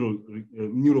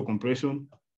neurocompression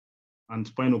and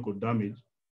spinal cord damage,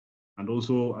 and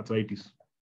also arthritis.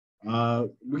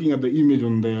 Looking at the image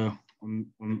on the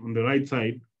right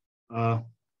side, I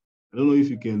don't know if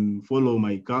you can follow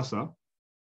my cursor.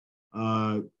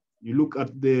 You look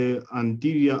at the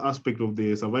anterior aspect of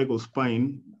the cervical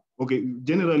spine. Okay,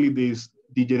 generally there's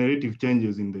degenerative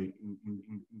changes in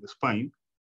the spine,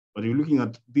 but you're looking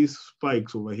at these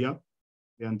spikes over here,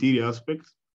 the anterior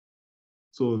aspects.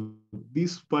 So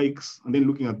these spikes, and then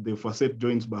looking at the facet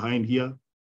joints behind here,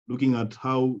 looking at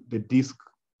how the disc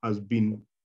has been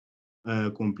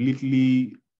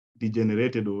completely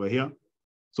degenerated over here.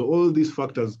 So all these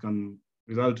factors can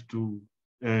result to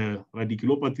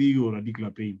radiculopathy or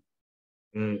radicular pain.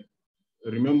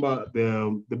 Remember,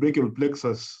 the brachial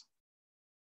plexus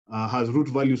has root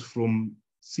values from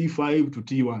C5 to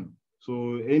T1.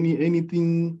 So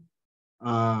anything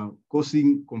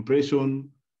causing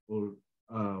compression or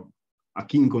a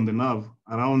kink on the nerve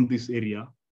around this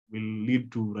area will lead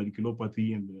to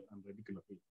radiculopathy and radicular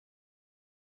pain.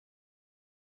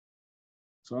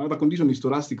 So another condition is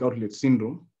thoracic outlet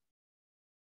syndrome.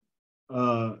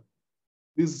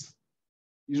 This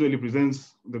usually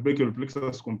presents the brachial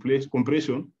plexus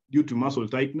compression due to muscle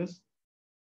tightness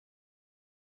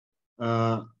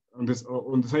on the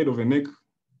side of the neck,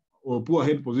 or poor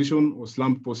head position or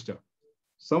slumped posture.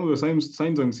 Some of the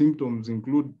signs and symptoms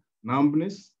include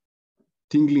numbness,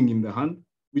 tingling in the hand,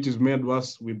 which is made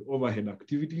worse with overhead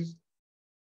activities,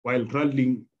 while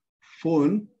straddling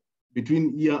phone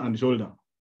between ear and shoulder.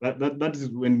 That is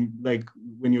when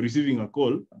you're receiving a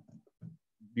call,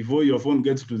 before your phone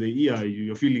gets to the ear,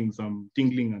 you're feeling some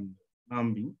tingling and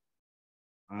numbing.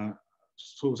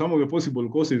 So some of the possible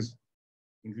causes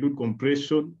include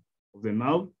compression of the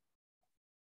nerve,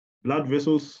 blood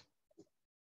vessels,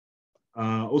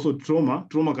 also trauma.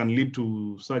 Trauma can lead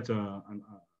to such a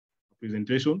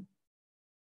presentation.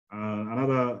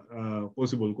 Another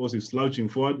possible cause is slouching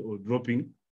forward or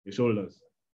dropping the shoulders.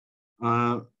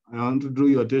 I want to draw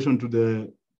your attention to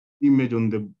the image on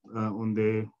the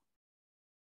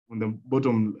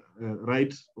bottom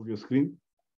right of your screen.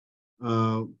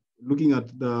 Looking at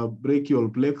the brachial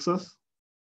plexus,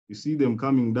 you see them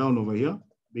coming down over here.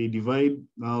 They divide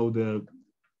now. They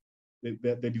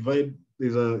divide.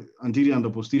 There's a anterior and a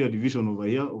posterior division over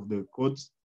here of the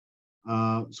cords.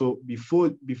 So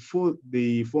before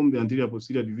they form the anterior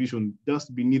posterior division,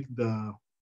 just beneath the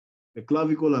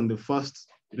clavicle and the first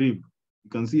rib, you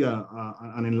can see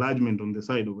an enlargement on the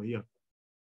side over here.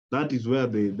 That is where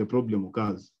the problem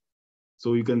occurs.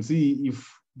 So you can see if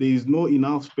there is no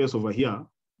enough space over here,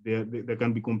 there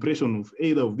can be compression of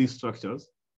either of these structures,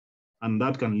 and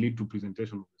that can lead to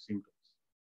presentation of the symptoms.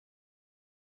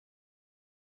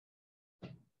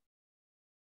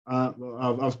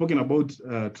 I've spoken about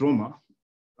trauma.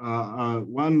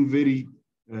 One very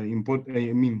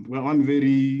important, one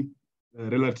very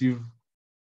relative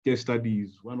case study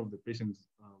is one of the patients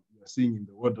we are seeing in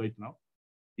the ward right now.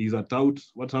 He's a tout.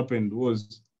 What happened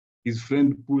was his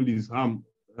friend pulled his arm,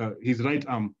 his right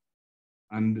arm,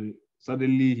 and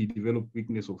suddenly he developed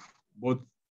weakness of both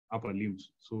upper limbs.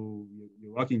 So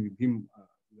we're working with him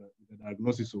with the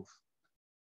diagnosis of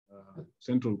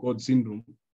central cord syndrome.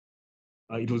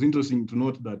 It was interesting to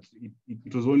note that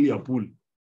it was only a pull.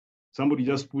 Somebody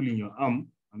just pulling your arm,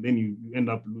 and then you end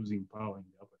up losing power in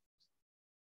the upper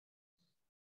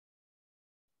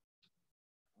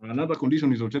limbs. Another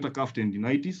condition is rotator cuff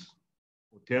tendinitis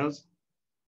or tears.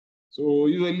 So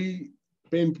usually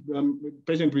patient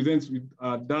presents with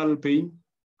dull pain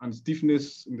and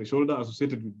stiffness in the shoulder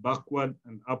associated with backward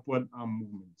and upward arm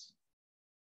movements.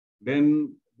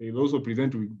 Then they also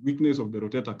present with weakness of the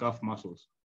rotator cuff muscles.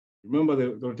 Remember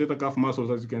the rotator cuff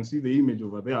muscles, as you can see the image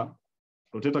over there,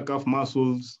 rotator cuff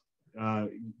muscles,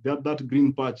 that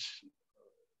green patch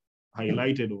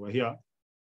highlighted over here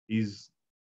is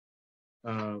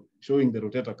showing the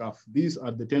rotator cuff. These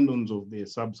are the tendons of the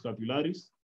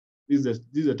subscapularis. This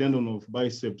is a tendon of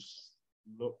biceps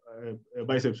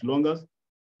longus.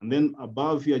 And then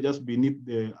above here, just beneath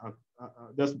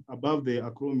just above the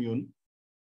acromion,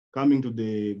 coming to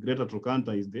the greater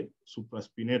trochanter is the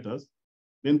supraspinatus.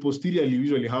 Then posteriorly, you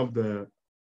usually have the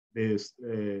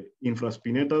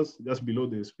infraspinatus just below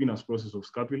the spinous process of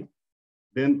scapula.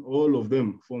 Then all of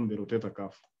them form the rotator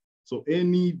cuff. So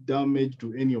any damage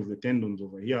to any of the tendons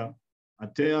over here, a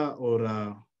tear or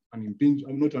an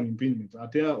impingement, not an impingement, a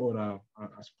tear or a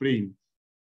sprain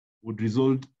would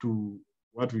result to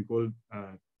what we call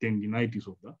tendinitis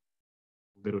of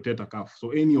the rotator cuff.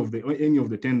 So any of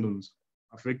the tendons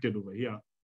affected over here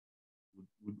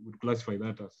would classify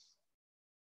that as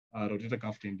rotator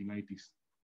cuff tendinitis.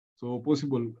 So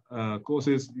possible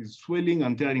causes is swelling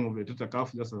and tearing of the rotator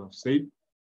cuff, just as I've said.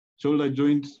 Shoulder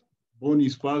joint, bony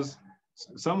spurs.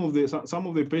 Some of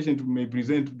the patients may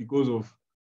present because of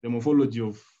the morphology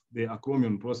of the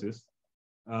acromion process.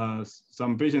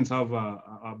 Some patients have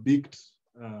a beaked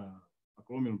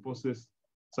acromion process.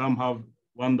 Some have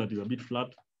one that is a bit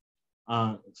flat.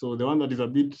 So the one that is a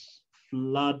bit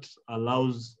flat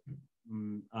allows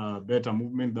better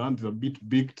movement. The one that is a bit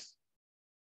beaked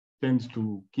tends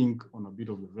to kink on a bit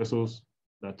of the vessels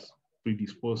that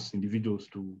predispose individuals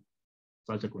to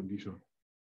such a condition.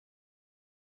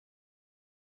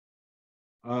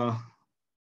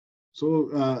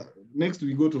 Next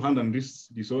we go to hand and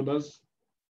wrist disorders.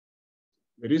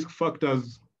 The risk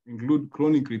factors include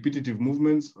chronic repetitive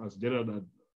movements, as Gerald had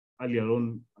earlier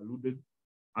on alluded,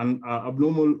 and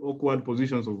abnormal awkward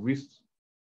positions of wrist,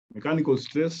 mechanical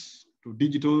stress to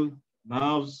digital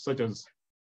nerves such as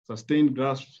sustained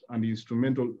grasps and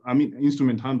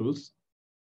instrument handles,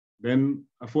 then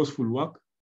a forceful work,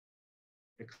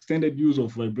 extended use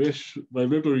of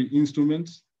vibratory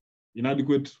instruments,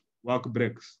 inadequate work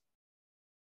breaks.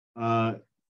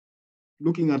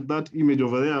 Looking at that image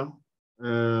over there,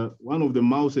 one of the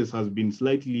mouses has been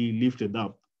slightly lifted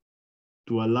up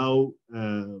to allow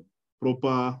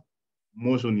proper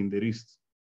motion in the wrist.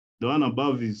 The one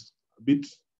above is a bit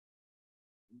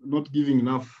not giving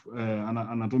enough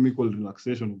anatomical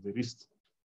relaxation of the wrist.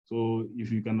 So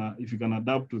if you can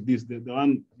adapt to this, the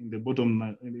one in the bottom,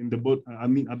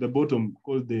 at the bottom,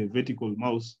 called the vertical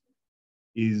mouse,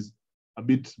 is a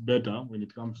bit better when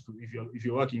it comes to if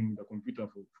you're working with the computer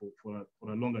for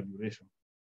a longer duration,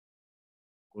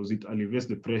 because it alleviates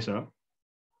the pressure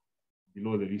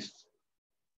below the wrist.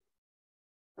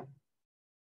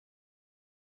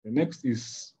 The next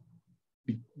is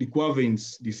de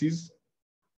Quervain's disease.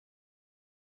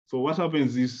 So what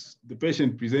happens is the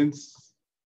patient presents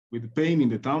with pain in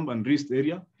the thumb and wrist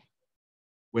area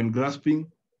when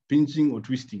grasping, pinching, or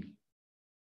twisting.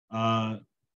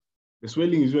 The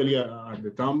swelling is usually at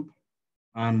the thumb,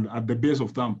 and at the base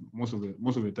of thumb most of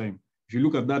the time. If you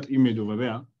look at that image over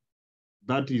there,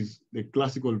 that is the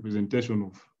classical presentation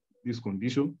of this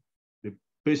condition. The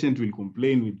patient will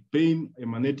complain with pain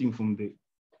emanating from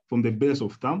the base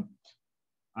of thumb,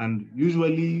 and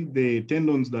usually the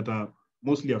tendons that are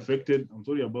mostly affected, I'm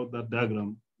sorry about that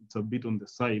diagram, it's a bit on the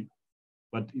side,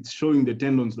 but it's showing the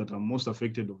tendons that are most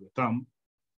affected of the thumb.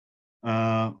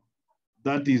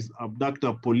 That is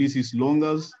abductor pollicis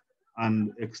longus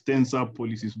and extensor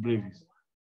pollicis brevis.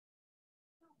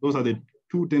 Those are the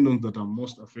two tendons that are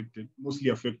mostly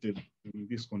affected in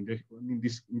this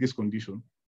condition.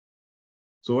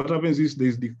 So what happens is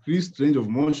there's decreased range of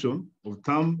motion of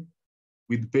thumb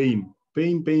with pain.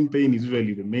 Pain is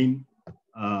usually the main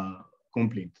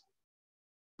complaint.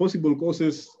 Possible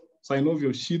causes: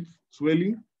 synovial sheath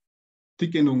swelling,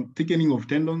 thickening of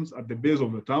tendons at the base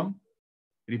of the thumb,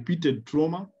 repeated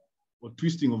trauma or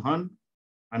twisting of hand,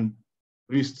 and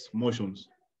wrist motions.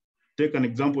 Take an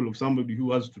example of somebody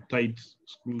who has to tight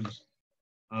screws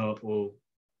or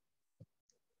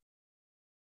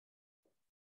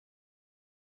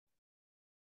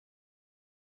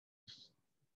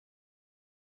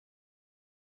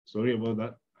sorry about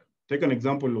that. Take an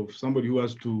example of somebody who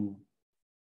has to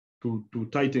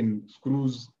tighten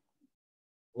screws,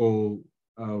 or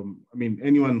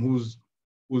anyone who's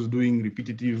doing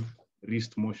repetitive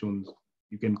wrist motions.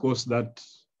 You can cause that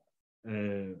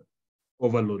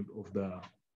overload of the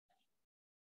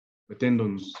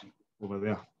tendons over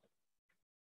there.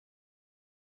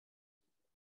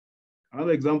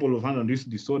 Another example of hand and wrist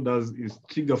disorders is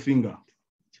trigger finger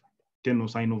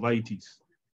tenosynovitis.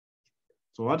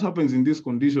 So what happens in this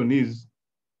condition is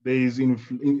there's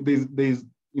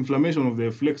inflammation of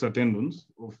the flexor tendons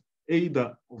of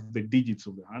either of the digits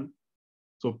of the hand.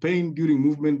 So pain during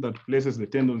movement that places the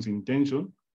tendons in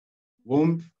tension,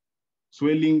 warmth,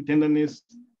 swelling, tenderness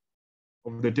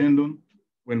of the tendon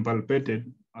when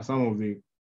palpated are some of the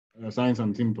signs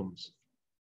and symptoms.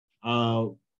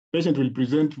 Patient will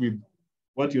present with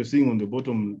what you're seeing on the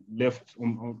bottom left,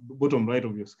 on bottom right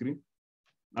of your screen,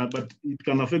 but it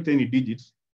can affect any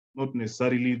digits, not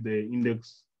necessarily the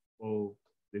index or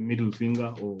the middle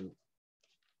finger or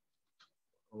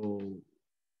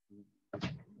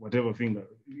whatever finger.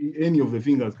 Any of the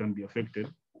fingers can be affected,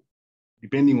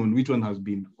 depending on which one has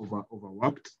been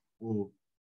overworked or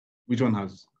which one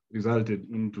has resulted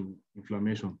into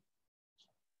inflammation.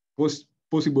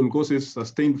 Possible causes: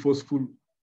 sustained forceful,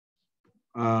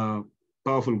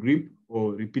 powerful grip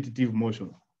or repetitive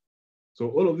motion. So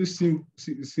all of these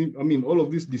all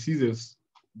of these diseases,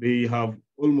 they have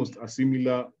almost a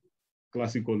similar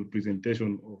classical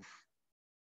presentation of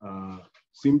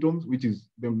symptoms, which is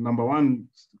the number one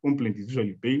complaint is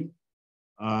usually pain.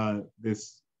 The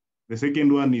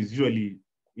second one is usually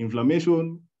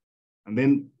inflammation. And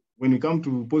then when we come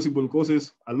to possible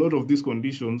causes, a lot of these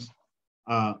conditions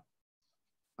are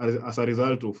as a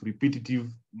result of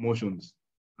repetitive motions.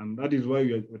 And that is why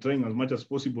we're trying as much as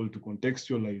possible to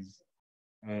contextualize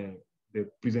the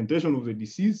presentation of the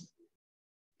disease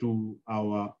to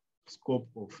our scope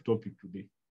of topic today,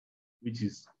 which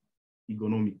is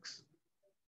ergonomics.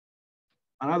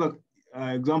 Another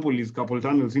example is carpal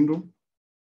tunnel syndrome.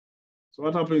 So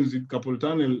what happens with carpal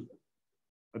tunnel?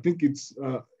 I think it's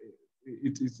good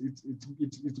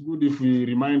if we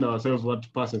remind ourselves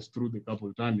what passes through the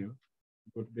carpal tunnel.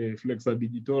 But the flexor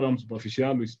digitorum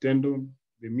superficialis tendon,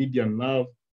 the median nerve,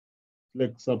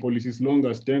 flexor pollicis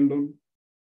longus tendon,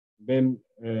 then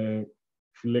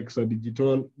flexor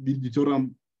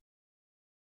digitorum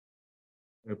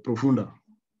profunda,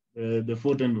 the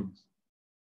four tendons.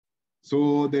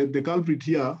 So the culprit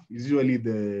here is usually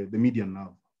the median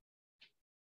nerve.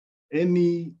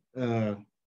 Any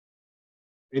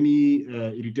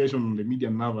irritation on the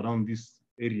median nerve around this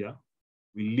area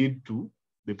will lead to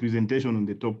the presentation on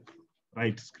the top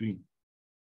right screen.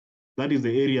 That is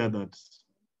the area that,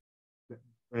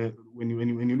 when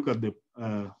you look at the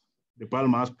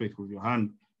palmar aspect of your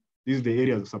hand, this is the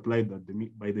area supplied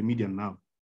by the median nerve.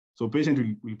 So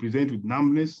patient will present with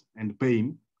numbness and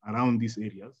pain around these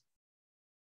areas.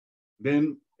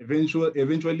 Then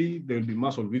eventually there will be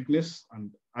muscle weakness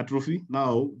and atrophy.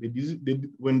 Now,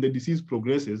 when the disease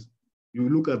progresses, you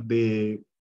look at the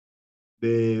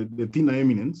thinner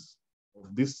eminence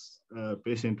of this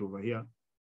patient over here.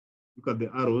 Look at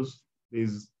the arrows.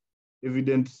 There's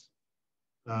evident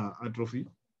atrophy.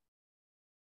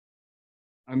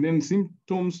 And then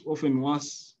symptoms often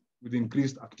worse with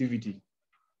increased activity.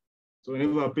 So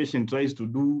whenever a patient tries to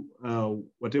do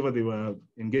whatever they were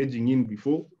engaging in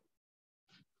before,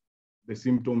 the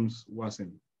symptoms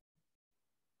worsen.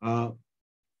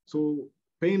 So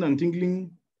pain and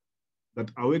tingling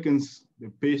that awakens the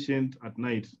patient at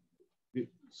night.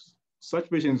 Such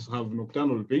patients have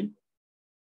nocturnal pain.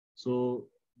 So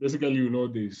basically, you know,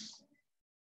 this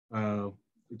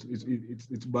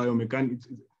it's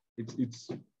biomechanical, it's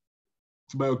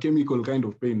biochemical kind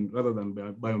of pain rather than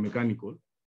biomechanical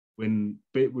when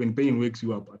pain wakes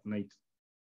you up at night.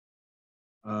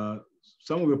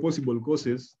 Some of the possible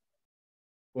causes: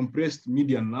 compressed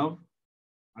median nerve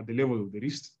at the level of the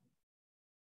wrist,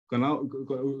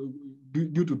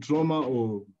 due to trauma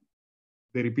or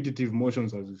the repetitive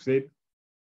motions, as we said.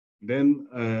 Then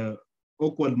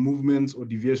awkward movements or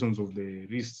deviations of the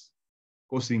wrists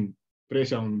causing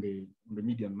pressure on the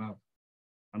median nerve.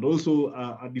 And also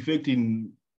a defect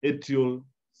in atrial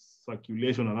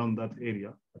circulation around that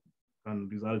area can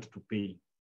result to pain.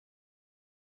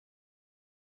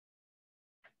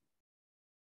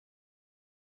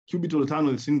 Cubital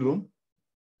tunnel syndrome.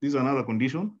 This is another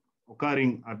condition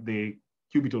occurring at the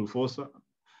cubital fossa.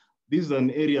 This is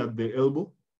an area at the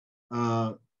elbow.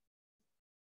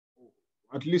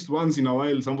 At least once in a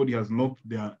while, somebody has knocked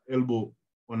their elbow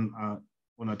on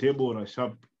a table or a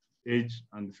sharp edge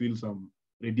and feel some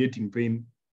radiating pain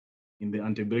in the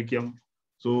antebrachium.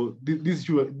 So this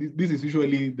is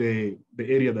usually the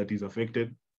area that is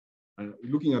affected.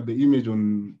 Looking at the image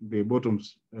on the bottom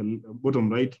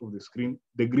right of the screen,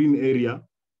 the green area,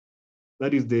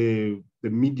 that is the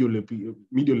medial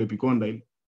epicondyle.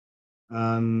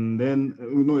 And then,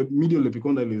 medial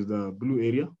epicondyle is the blue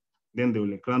area. Then the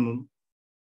olecranon,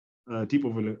 tip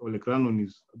of olecranon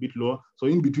is a bit lower. So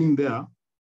in between there,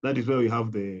 that is where we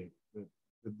have the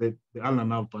ulnar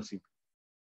nerve passing.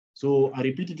 So a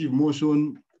repetitive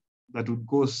motion that would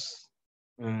cause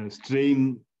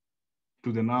strain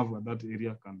to the nerve at that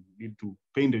area can lead to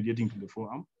pain radiating to the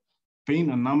forearm, pain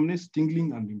and numbness,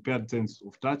 tingling and impaired sense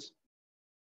of touch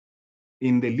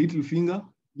in the little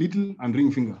and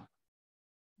ring finger.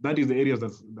 That is the areas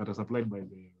that are supplied by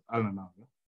the ulnar nerve. Yeah?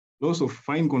 Loss of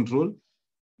fine control,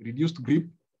 reduced grip.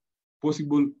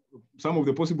 Some of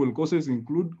the possible causes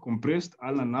include compressed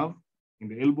ulnar nerve in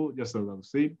the elbow, just as I've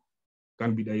said,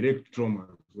 can be direct trauma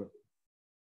as well.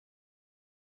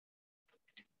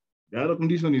 The other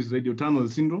condition is radiotunnel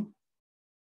syndrome.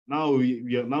 Now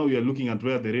we are looking at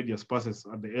where the radius passes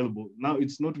at the elbow. Now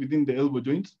it's not within the elbow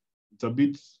joint. It's a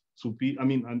bit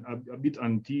a bit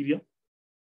anterior.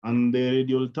 And the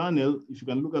radial tunnel, if you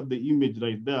can look at the image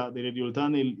right there, the radial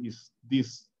tunnel is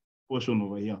this portion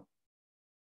over here.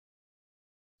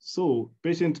 So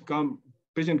patient comes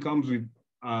with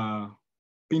a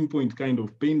pinpoint kind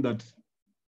of pain that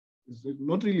is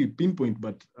not really pinpoint,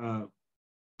 but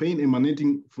pain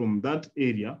emanating from that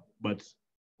area, but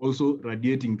also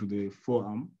radiating to the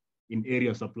forearm in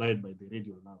areas supplied by the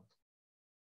radial nerve.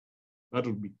 That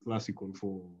would be classical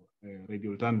for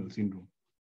radial tunnel syndrome.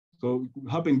 So it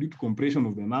could happen due to compression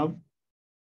of the nerve.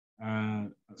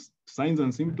 Signs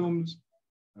and symptoms,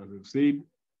 as I've said,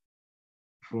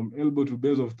 from elbow to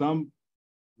base of thumb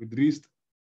with wrist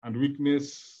and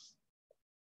weakness,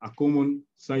 a common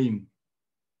sign.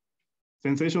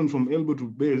 Sensation from elbow to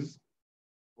base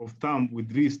of thumb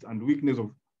with wrist and weakness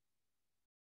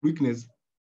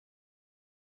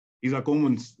is a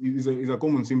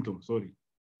common symptom, sorry.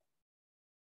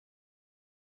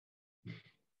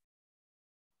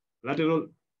 Lateral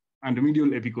and medial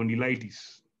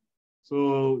epicondylitis.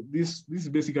 So this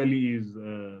basically is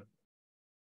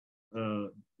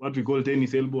what we call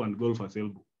tennis elbow and golfer's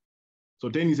elbow. So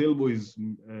tennis elbow is,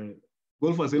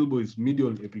 golfer's elbow is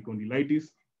medial epicondylitis,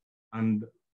 and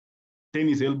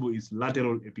tennis elbow is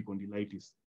lateral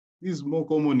epicondylitis. This is more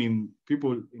common in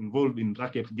people involved in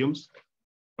racket games,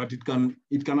 but it can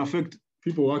affect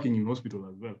people working in hospital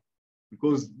as well,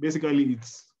 because basically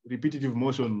it's repetitive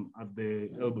motion at the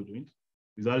elbow joint,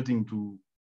 resulting to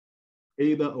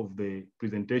either of the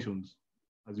presentations,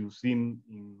 as you've seen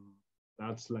in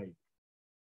that slide.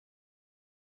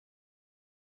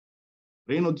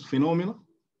 Raynaud's phenomena,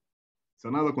 it's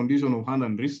another condition of hand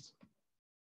and wrist.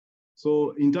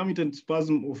 So intermittent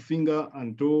spasm of finger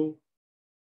and toe,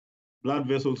 blood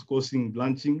vessels causing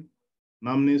blanching,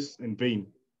 numbness, and pain.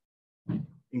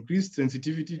 Increased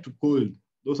sensitivity to cold.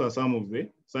 Those are some of the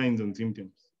signs and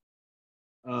symptoms.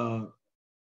 So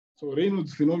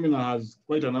Raynaud's phenomena has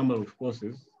quite a number of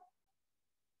causes.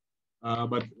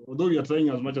 But although we are trying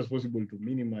as much as possible to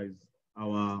minimize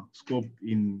our scope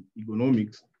in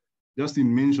ergonomics, just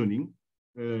in mentioning,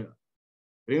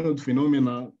 Raynaud's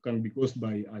phenomena can be caused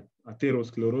by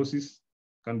atherosclerosis,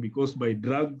 can be caused by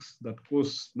drugs that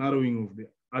cause narrowing of the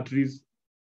arteries,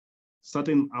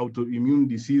 certain autoimmune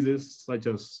diseases such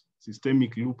as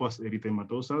systemic lupus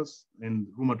erythematosus and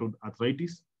rheumatoid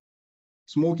arthritis.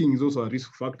 Smoking is also a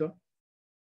risk factor.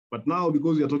 But now,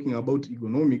 because we are talking about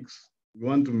ergonomics, we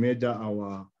want to measure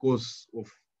our cause of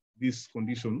this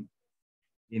condition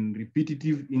in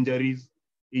repetitive injuries,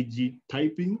 e.g.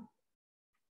 typing,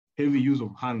 heavy use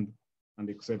of hand, and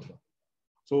etc.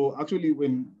 So actually,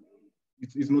 when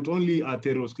it's not only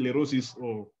atherosclerosis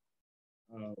or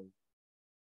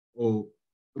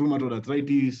rheumatoid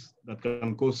arthritis that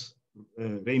can cause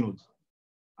Raynaud's.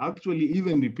 Actually,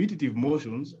 even repetitive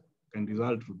motions can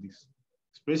result from this,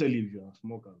 especially if you are a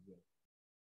smoker.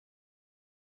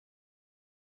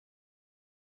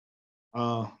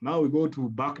 Now we go to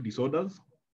back disorders.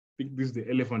 I think this is the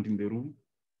elephant in the room.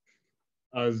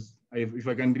 If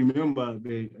I can remember,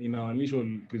 in our initial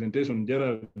presentation,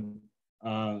 Gerald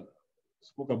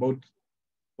spoke about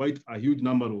quite a huge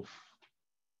number of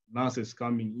nurses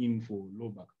coming in for low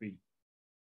back pain.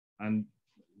 And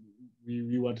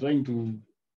we were trying to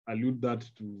allude that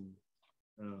to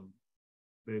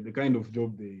the kind of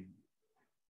job they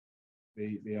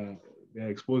are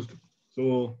exposed to.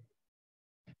 So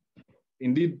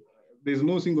indeed, there's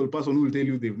no single person who will tell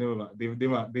you they've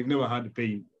never had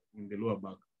pain in the lower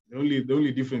back. The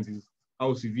only difference is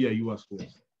how severe yours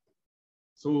was.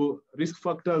 So risk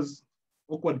factors: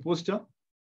 awkward posture,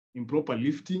 improper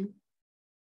lifting,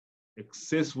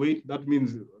 excess weight. That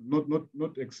means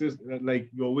not excess like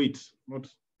your weight, not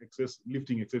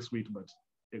lifting excess weight, but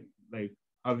like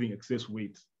having excess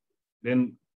weight.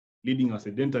 Then leading a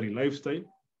sedentary lifestyle.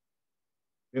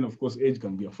 Then of course age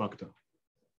can be a factor.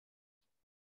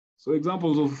 So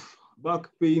examples of back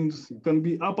pains can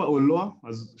be upper or lower,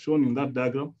 as shown in that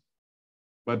diagram,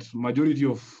 but majority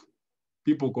of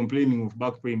people complaining of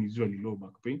back pain is usually low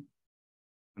back pain.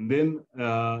 And then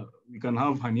we can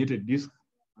have herniated disc,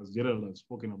 as Gerald has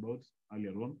spoken about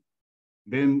earlier on.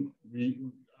 Then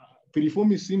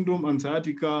piriformis syndrome and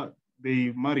sciatica,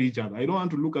 they marry each other. I don't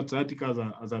want to look at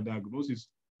sciatica as a diagnosis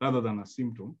rather than a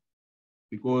symptom,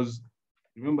 because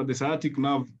remember the sciatic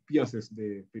nerve pierces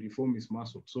the piriformis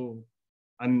muscle. So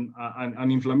an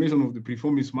inflammation of the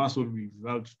piriformis muscle will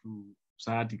result to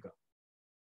sciatica.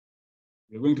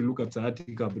 We're going to look at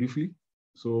sciatica briefly.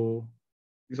 So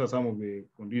these are some of the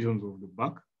conditions of the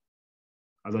back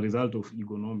as a result of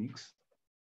ergonomics.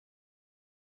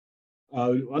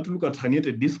 We want to look at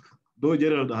herniated disc, though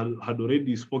Gerald had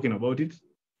already spoken about it.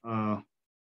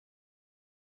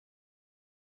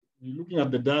 Looking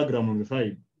at the diagram on the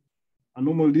side, a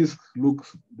normal disc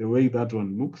looks the way that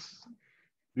one looks.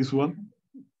 This one,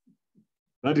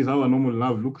 that is how a normal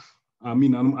nerve looks. I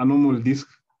mean, a normal disc.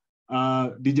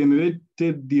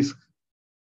 Degenerated disc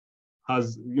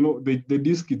has, the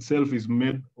disc itself is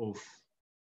made of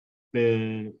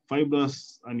the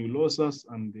fibrous annulosus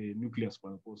and the nucleus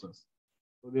pulposus.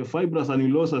 So the fibrous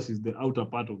annulosus is the outer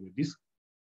part of the disc.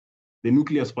 The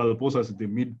nucleus pulposus is the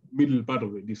middle part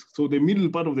of the disc. So the middle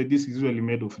part of the disc is usually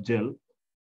made of gel,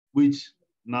 which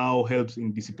now helps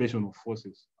in dissipation of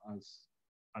forces, as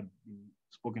had been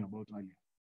spoken about earlier.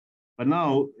 But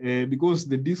now, because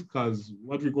the disc has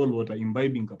what we call water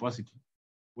imbibing capacity,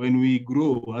 when we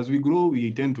grow, as we grow,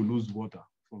 we tend to lose water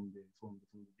from the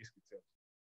disc itself.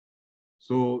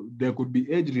 So there could be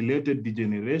age-related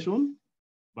degeneration,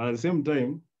 but at the same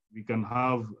time, we can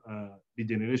have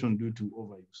degeneration due to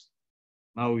overuse.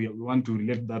 Now we want to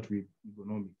relate that with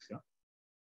ergonomics. Yeah?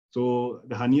 So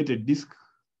the herniated disc,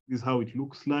 this is how it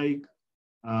looks like.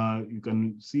 You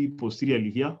can see posteriorly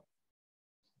here.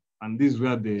 And this is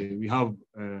where we have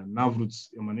nerve roots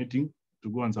emanating to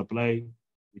go and supply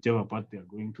whichever part they are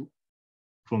going to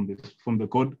from the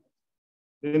cord.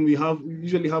 Then we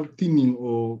usually have thinning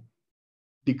or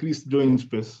decreased joint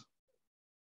space.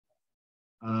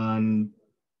 And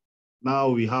now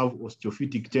we have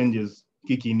osteophytic changes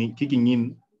kicking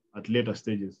in at later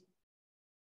stages.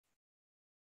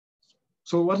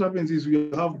 So what happens is we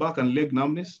have back and leg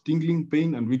numbness, tingling,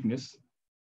 pain, and weakness,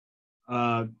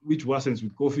 which worsens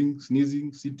with coughing,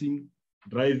 sneezing, sitting,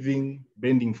 driving,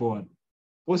 bending forward.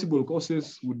 Possible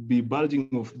causes would be bulging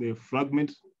or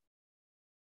fragmenting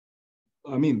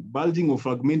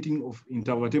of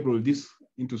intervertebral disc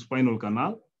into spinal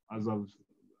canal, as I've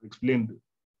explained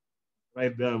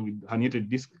right there with herniated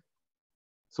disc.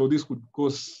 So this could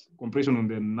cause compression on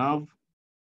the nerve,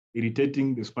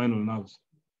 irritating the spinal nerves.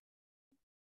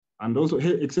 And also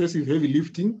excessive heavy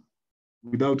lifting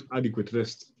without adequate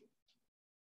rest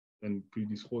and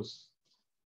predispose.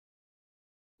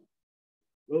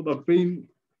 Low back pain.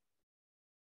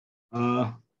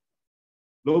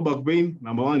 Low back pain,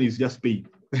 number one is just pain.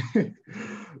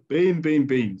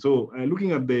 pain. So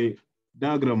looking at the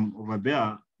diagram over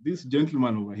there, this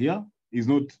gentleman over here is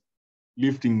not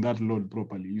lifting that load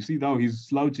properly. You see now he's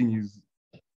slouching his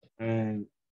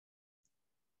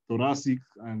thoracic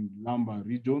and lumbar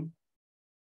region.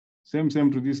 Same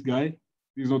to this guy.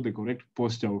 This is not the correct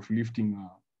posture of lifting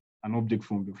an object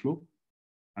from the floor.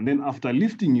 And then after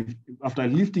lifting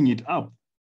it up,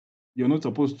 you're not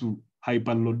supposed to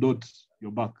hyperlordate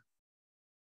your back,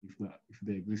 if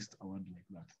there exists a word like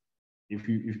that. If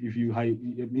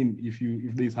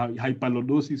there's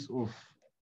hyperlordosis of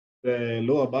the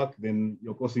lower back, then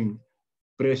you're causing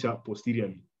pressure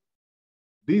posteriorly.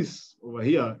 This over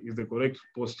here is the correct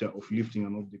posture of lifting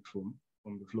an object from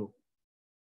the floor.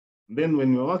 And then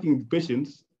when you're working with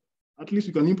patients, at least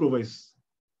you can improvise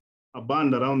a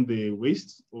band around the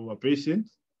waist of a patient,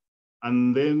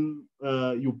 and then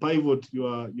you pivot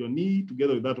your knee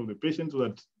together with that of the patient so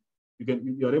that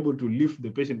you are able to lift the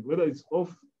patient, whether it's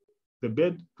off the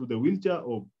bed to the wheelchair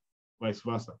or vice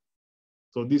versa.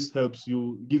 So this helps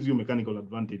you, gives you mechanical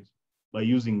advantage by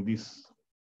using this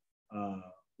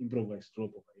improvised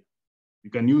rope over here.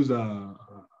 You can use what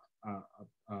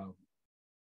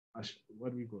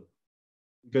do we call it?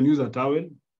 You can use a towel.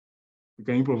 You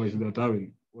can improvise with a towel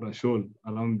or a shawl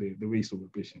around the waist of the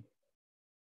patient.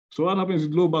 So what happens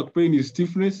with low back pain is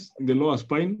stiffness in the lower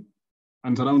spine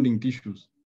and surrounding tissues.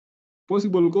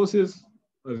 Possible causes,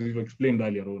 as we've explained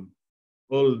earlier on,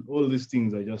 all these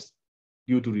things are just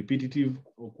due to repetitive,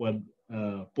 awkward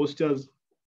postures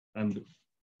and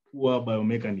poor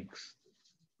biomechanics.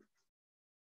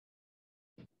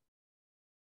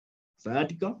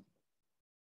 Sciatica.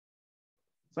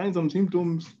 Signs and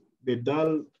symptoms: the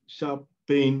dull, sharp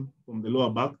pain from the lower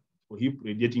back or hip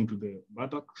radiating to the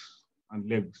buttocks and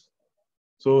legs.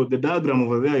 So the diagram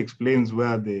over there explains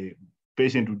where the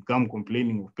patient would come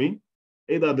complaining of pain,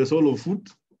 either at the sole of foot,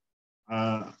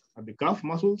 at the calf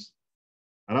muscles,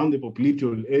 around the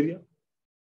popliteal area.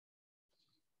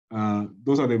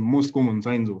 Those are the most common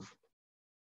signs of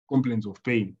complaints of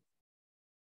pain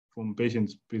from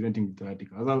patients presenting with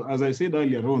sciatica. As I said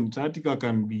earlier on, sciatica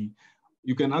can be,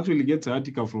 you can actually get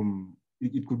sciatica from,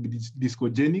 it could be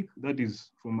discogenic, that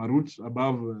is from a root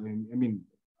above,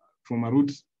 from a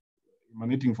root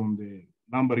emanating from the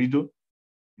lumbar region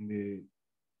in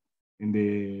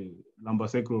the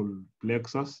lumbosacral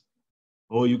plexus,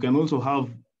 or you can also have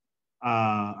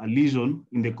a lesion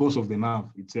in the course of the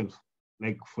nerve itself.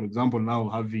 Like, for example, now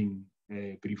having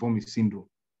piriformis syndrome.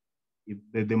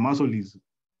 The muscle is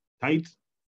tight,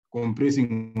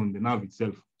 compressing on the nerve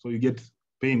itself. So you get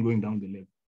pain going down the leg.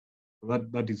 So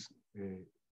that is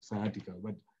sciatica.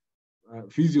 But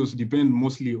physios depend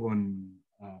mostly on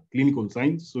clinical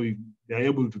signs. So they are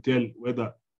able to tell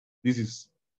whether this is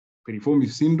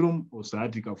piriformis syndrome or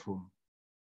sciatica from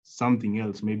something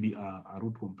else, maybe a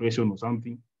root compression or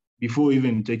something, before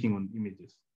even checking on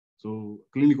images. So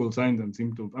clinical signs and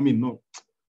symptoms,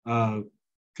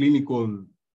 clinical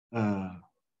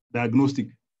diagnostic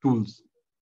tools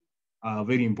are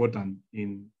very important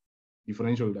in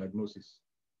differential diagnosis.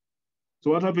 So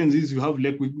what happens is you have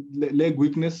leg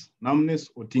weakness, numbness,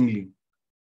 or tingling.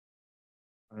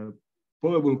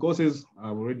 Probable causes,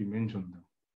 I've already mentioned them.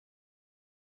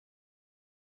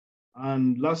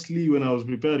 And lastly, when I was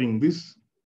preparing this,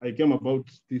 I came about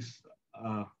this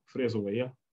phrase over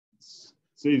here. It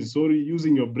says, sorry,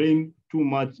 using your brain too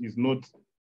much is not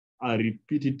a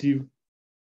repetitive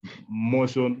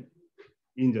motion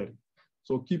injury.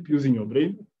 So keep using your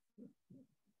brain,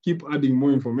 keep adding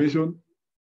more information,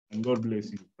 and God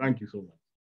bless you. Thank you so much.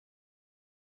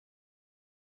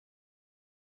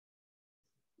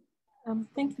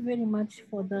 Thank you very much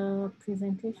for the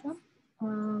presentation.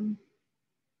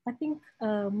 I think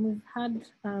we've had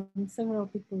several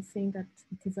people saying that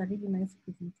it is a really nice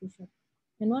presentation.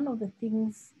 And one of the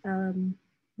things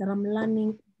that I'm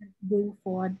learning going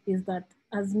forward is that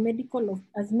as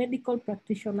medical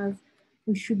practitioners,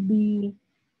 we should be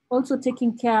also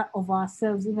taking care of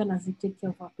ourselves even as we take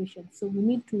care of our patients. So we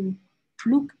need to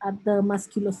look at the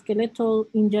musculoskeletal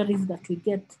injuries that we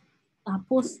get, our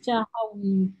posture, how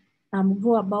we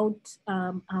go about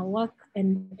our work,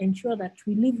 and ensure that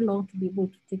we live long to be able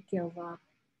to take care of our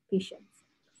patients.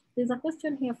 There's a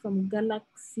question here from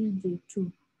Galaxy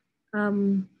J2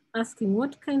 asking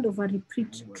what kind of a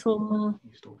repeat trauma,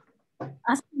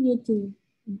 asking you to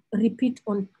repeat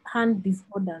on hand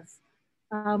disorders.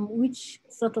 Which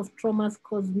sort of traumas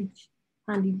cause which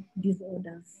hand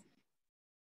disorders?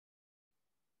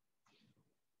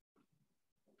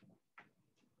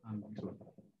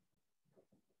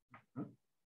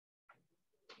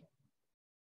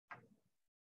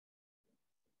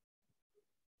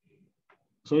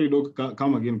 Sorry, Doc,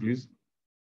 come again, please.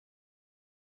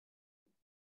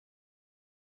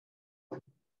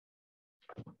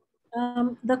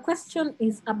 The question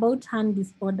is about hand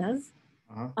disorders.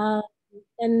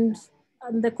 And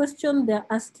the question they're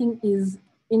asking is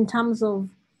in terms of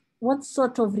what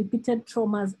sort of repeated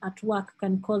traumas at work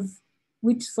can cause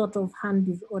which sort of hand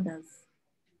disorders?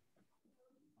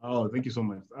 Oh, thank you so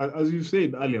much. As you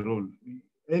said earlier on,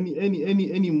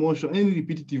 any motion, any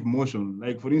repetitive motion,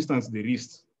 like for instance, the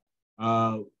wrist.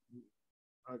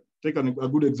 Take a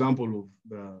good example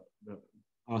of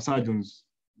our surgeons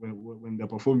when they're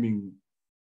performing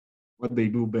what they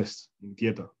do best in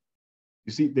theater.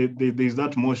 You see, there's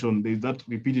that motion, there's that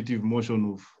repetitive motion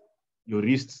of your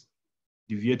wrists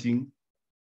deviating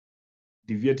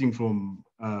from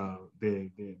the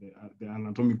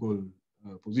anatomical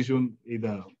position,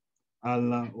 either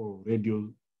ulnar or radial.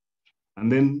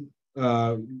 And then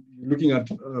looking at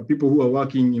people who are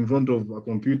working in front of a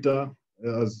computer,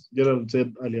 as Gerald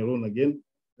said earlier on again,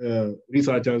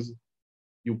 researchers,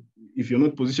 if you're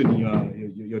not positioning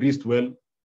your wrist well,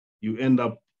 you end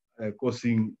up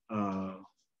causing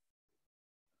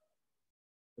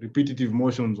repetitive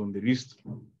motions on the wrist,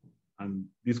 and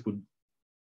this could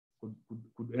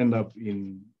end up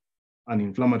in an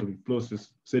inflammatory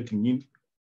process setting in,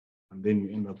 and then you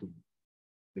end up with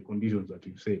the conditions that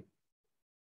you say.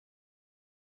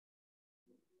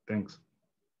 Thanks.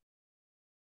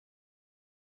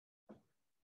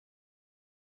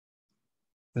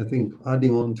 I think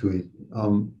adding on to it,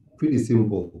 pretty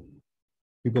simple.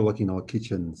 People work in our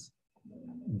kitchens,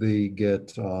 they get,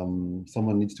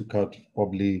 someone needs to cut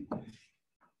probably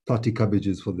 30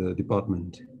 cabbages for the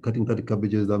department. Cutting 30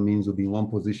 cabbages, that means you'll be in one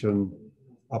position,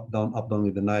 up, down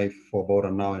with the knife for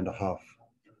about an hour and a half.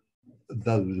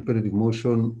 That repetitive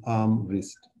motion, arm,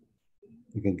 wrist.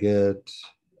 You can get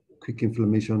quick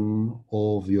inflammation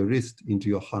of your wrist into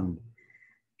your hand.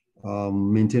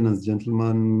 Maintenance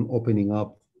gentlemen opening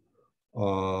up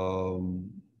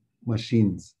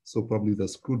machines. So probably the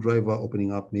screwdriver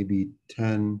opening up maybe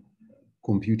 10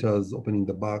 computers, opening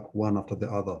the back one after the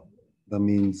other. That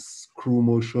means screw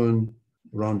motion,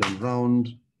 round and round,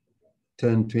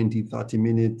 10, 20, 30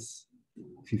 minutes,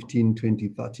 15, 20,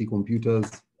 30 computers,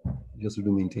 just to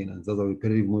do maintenance. That's a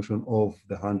repetitive motion of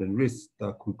the hand and wrist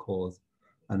that could cause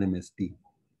an MSD.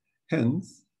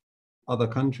 Hence, other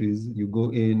countries, you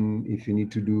go in, if you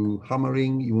need to do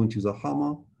hammering, you won't use a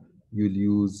hammer, you'll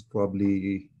use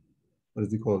probably, what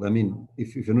is it called? I mean,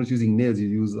 if you're not using nails, you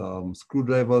use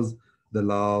screwdrivers. They'll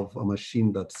have a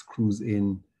machine that screws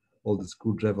in all the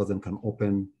screwdrivers and can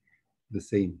open the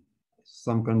same.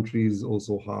 Some countries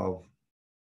also have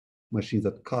machines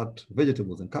that cut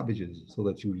vegetables and cabbages so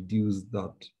that you reduce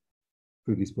that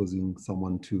predisposing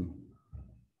someone to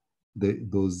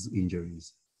those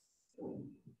injuries.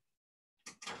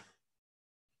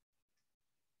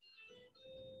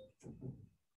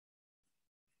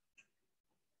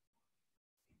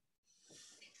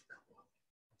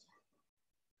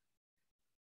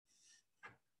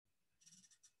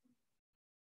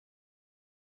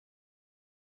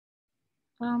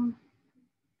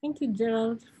 Thank you,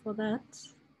 Gerald, for that.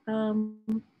 I'm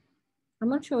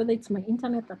not sure whether it's my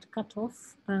internet that cut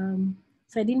off,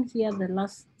 so I didn't hear the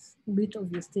last bit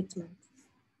of your statement.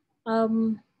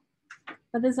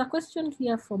 But there's a question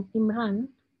here from Imran,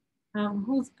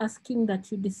 who's asking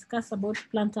that you discuss about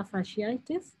plantar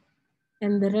fasciitis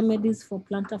and the remedies for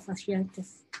plantar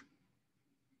fasciitis.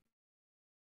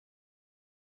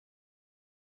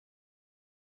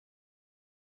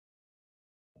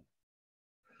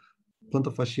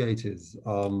 Plantar fasciitis,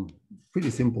 pretty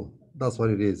simple. That's what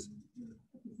it is.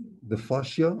 The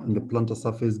fascia and the plantar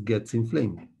surface gets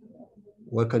inflamed.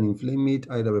 What can inflame it?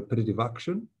 Either repetitive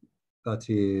action, that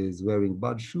is wearing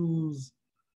bad shoes.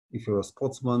 If you're a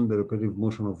sportsman, the repetitive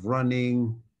motion of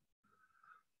running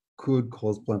could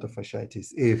cause plantar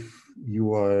fasciitis. If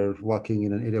you are working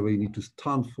in an area where you need to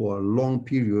stand for a long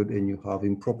period and you have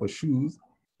improper shoes,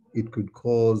 it could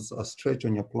cause a stretch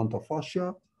on your plantar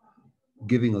fascia,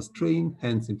 giving a strain,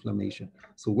 hence inflammation.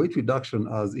 So weight reduction,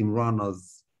 as Imran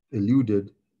has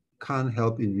alluded, can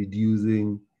help in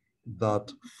reducing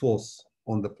that force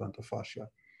on the plantar fascia.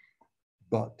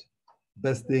 But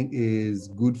best thing is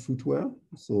good footwear.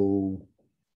 So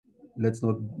let's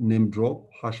not name drop.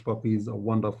 Hush Puppies are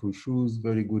wonderful shoes,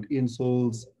 very good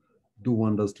insoles, do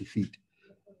wonders to feet.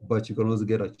 But you can also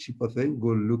get a cheaper thing. Go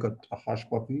look at a Hush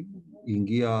Puppy,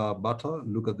 Ingia Bata,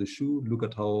 look at the shoe, look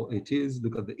at how it is,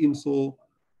 look at the insole,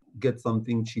 get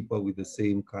something cheaper with the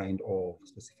same kind of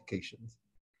specifications.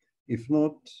 If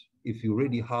not, if you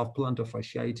already have plantar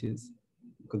fasciitis,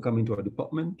 you can come into our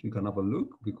department, we can have a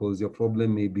look, because your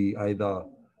problem may be either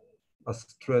a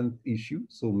strength issue,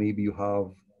 so maybe you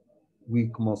have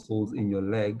weak muscles in your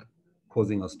leg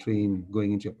causing a strain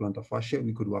going into your plantar fascia.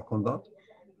 We could work on that.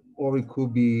 or it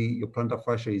could be your plantar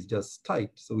fascia is just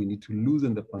tight. So we need to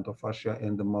loosen the plantar fascia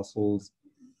and the muscles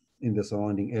in the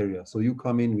surrounding area. So you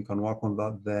come in, we can work on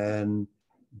that, then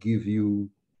give you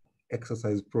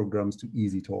exercise programs to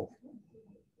ease it off.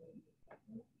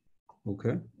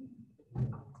 Okay.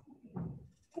 Thank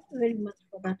you very much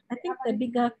for that. I think the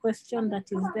bigger question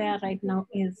that is there right now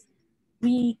is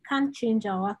we can't change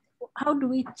our, how do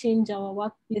we change our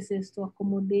workplaces to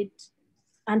accommodate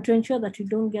and to ensure that we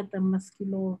don't get the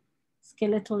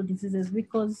musculoskeletal diseases?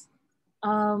 Because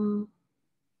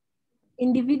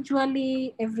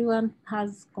individually, everyone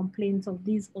has complaints of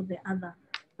this or the other,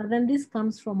 but then this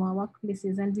comes from our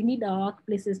workplaces, and we need our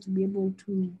workplaces to be able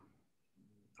to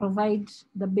provide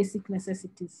the basic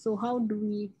necessities. So what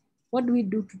do we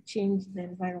do to change the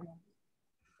environment?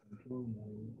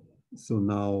 So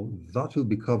now that will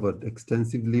be covered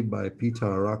extensively by Peter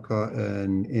Araka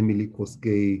and Emily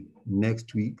Kosgei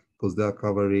next week, because they're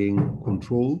covering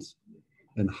controls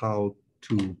and how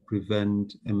to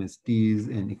prevent MSDs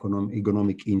and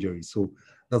economic injuries. So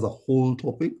that's a whole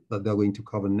topic that they're going to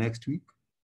cover next week.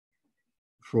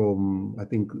 From, I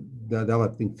think, there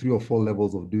are 3 or 4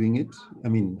 levels of doing it. I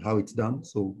mean, how it's done.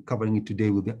 So covering it today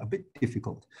will be a bit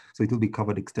difficult. So it will be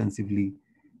covered extensively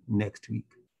next week.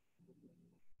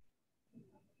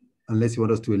 Unless you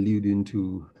want us to allude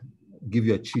into, give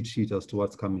you a cheat sheet as to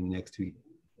what's coming next week,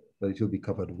 but it will be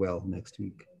covered well next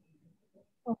week.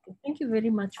 Okay, thank you very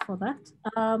much for that.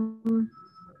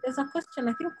 There's a question,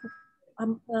 I think,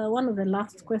 one of the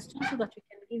last questions, so that we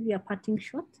can give you a parting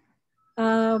shot.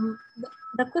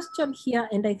 The question here,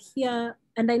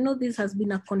 and I know this has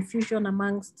been a confusion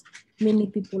amongst many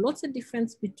people. What's the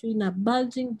difference between a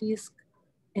bulging disc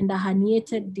and a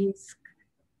herniated disc?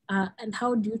 And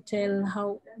how do you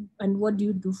tell and what do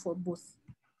you do for both?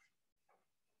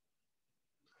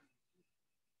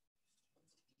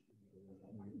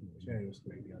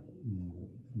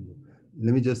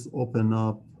 Let me just open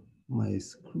up my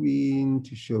screen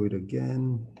to show it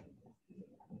again.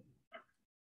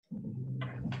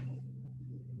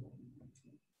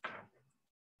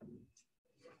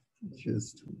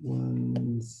 Just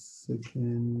 1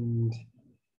 second.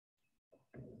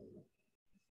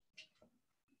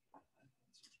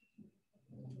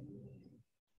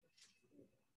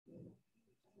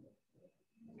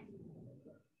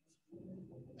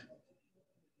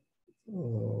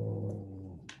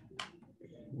 Oh,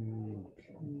 okay.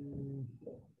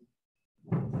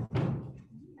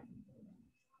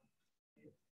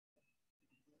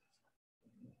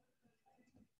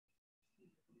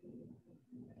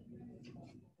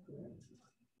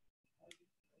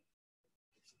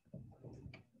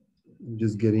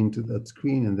 Just get into that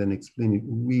screen and then explain it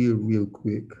real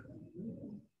quick.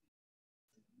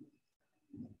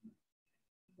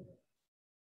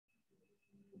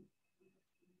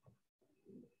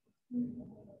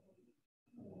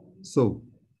 So,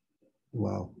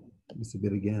 wow, just a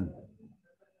bit again.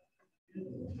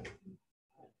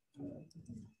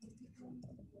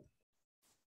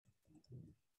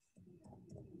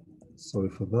 Sorry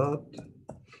for that.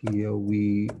 Here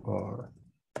we are.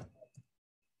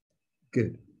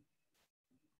 Good.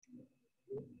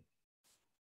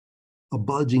 A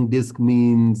bulging disc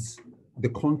means the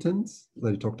contents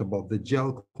that I talked about, the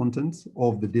gel contents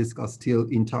of the disc are still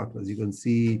intact. As you can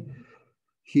see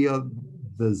here,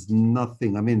 there's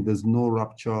nothing. I mean, there's no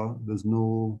rupture. There's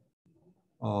no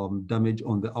damage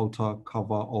on the outer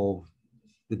cover of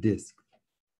the disc.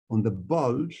 On the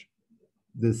bulge,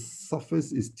 the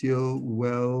surface is still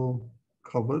well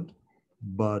covered,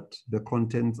 but the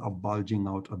contents are bulging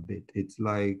out a bit. It's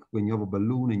like when you have a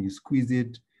balloon and you squeeze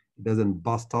it, it doesn't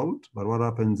burst out, but what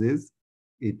happens is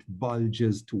it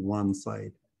bulges to one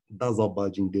side. That's how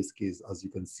bulging disc is, as you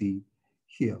can see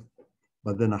here.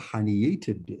 But then a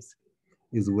herniated disc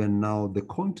is when now the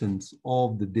contents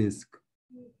of the disc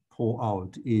pour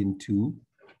out into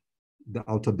the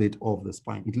outer bit of the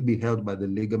spine. It will be held by the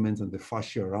ligaments and the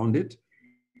fascia around it,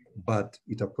 but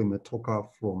it appoimatoka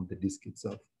from the disc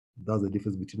itself. That's the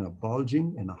difference between a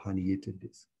bulging and a herniated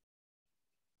disc.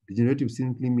 Degenerative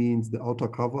simply means the outer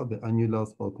cover, the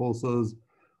annulus pulposus,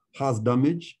 has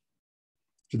damage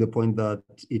to the point that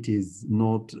it is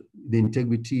not, the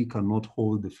integrity cannot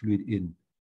hold the fluid in.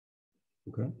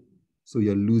 Okay, so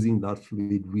you're losing that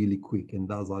fluid really quick, and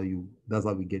that's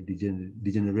how we get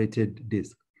degenerated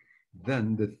disc.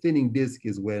 Then the thinning disc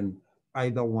is when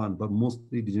either one, but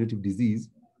mostly degenerative disease,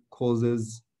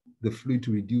 causes the fluid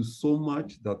to reduce so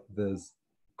much that there's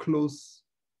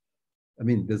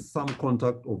some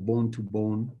contact of bone to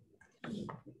bone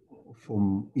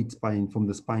from each spine, from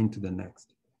the spine to the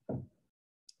next.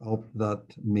 I hope that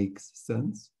makes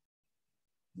sense.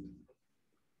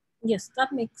 Yes,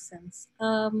 that makes sense.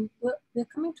 We're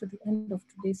coming to the end of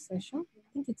today's session. I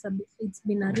think it's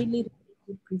been a really, really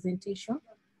good presentation.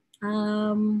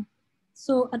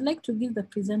 So I'd like to give the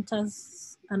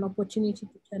presenters an opportunity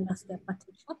to tell us their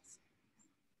parting shots.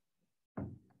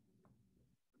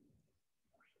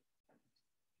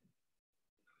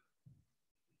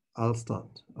 I'll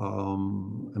start.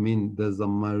 I mean, there's a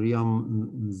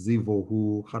Mariam Zivo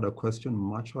who had a question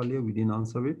much earlier. We didn't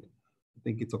answer it. I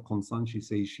think it's a concern. She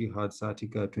says she had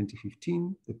sciatica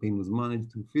 2015. The pain was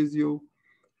managed through physio.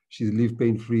 She's lived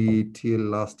pain-free till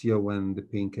last year when the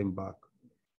pain came back.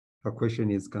 Her question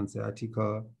is, can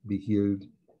sciatica be healed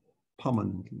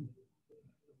permanently?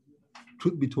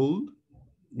 Truth be told,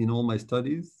 in all my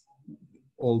studies,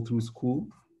 all through school,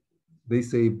 they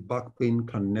say back pain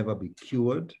can never be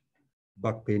cured.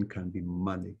 Back pain can be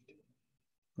managed,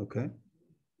 okay?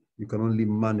 You can only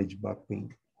manage back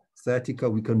pain. Sciatica,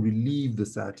 we can relieve the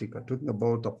sciatica. Talking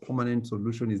about a permanent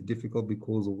solution is difficult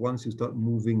because once you start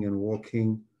moving and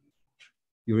walking,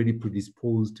 you're already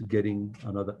predisposed to getting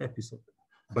another episode.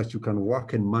 But you can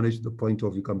work and manage the point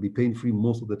of you can be pain-free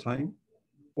most of the time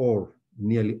or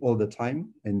nearly all the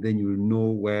time, and then you'll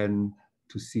know when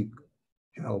to seek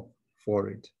help for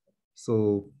it.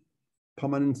 So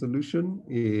permanent solution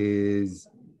is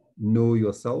know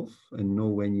yourself and know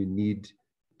when you need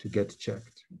to get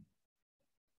checked.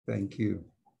 Thank you.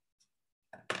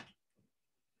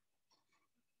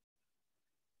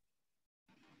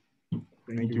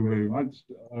 Thank you very much.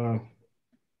 I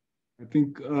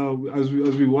think as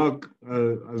we work,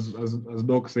 as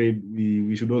Doc said,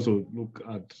 we should also look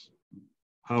at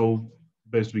how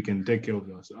best we can take care of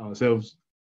ourselves.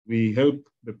 We help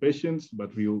the patients,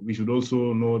 but we should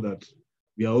also know that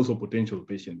we are also potential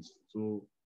patients. So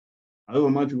however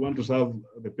much we want to serve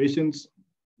the patients,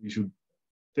 we should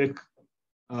take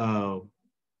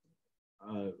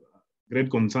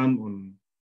great concern on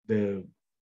the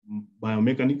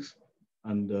biomechanics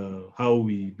and how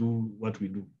we do what we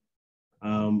do.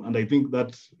 And I think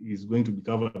that is going to be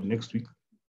covered next week,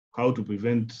 how to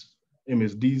prevent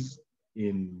MSDs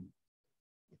in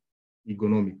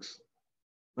ergonomics.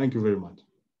 Thank you very much.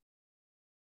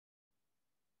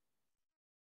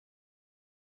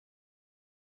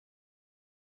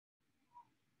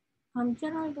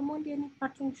 General Gamondi, any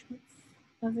parting shots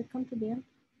as we come to the end?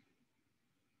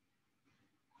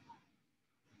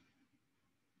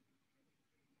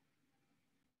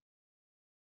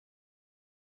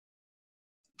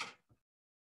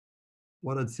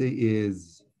 What I'd say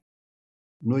is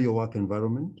know your work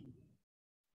environment.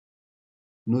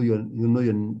 Know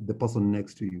the person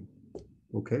next to you.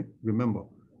 Okay? Remember,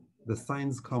 the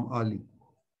signs come early.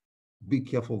 Be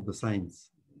careful of the signs.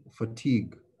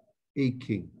 Fatigue,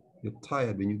 aching, you're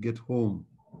tired when you get home,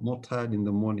 more tired in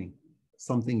the morning.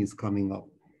 Something is coming up.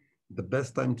 The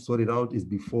best time to sort it out is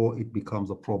before it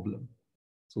becomes a problem.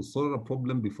 So sort a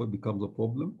problem before it becomes a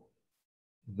problem.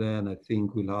 Then I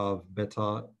think we'll have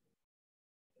better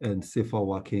and safer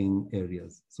working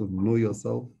areas. So know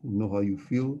yourself, know how you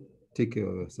feel, take care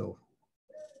of yourself.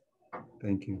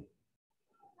 Thank you.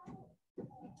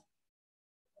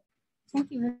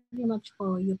 Thank you very much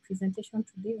for your presentation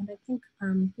today. And I think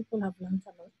people have learned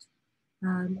a lot,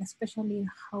 especially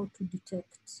how to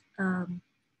detect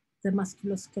the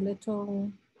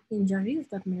musculoskeletal injuries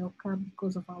that may occur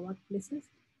because of our workplaces.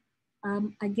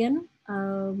 Again,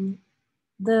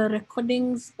 the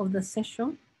recordings of the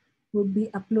session will be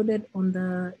uploaded on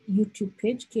the YouTube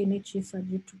page, KNH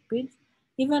YouTube page.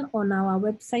 Even on our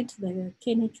website, the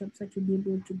KNH website, you'll be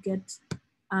able to get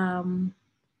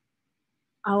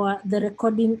the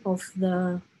recording of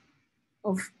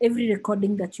every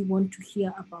recording that you want to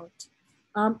hear about.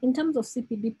 In terms of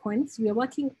CPD points, we are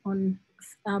working on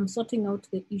sorting out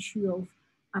the issue of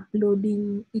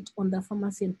uploading it on the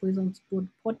Pharmacy and Poisons Board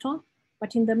portal.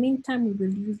 But in the meantime, we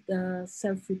will use the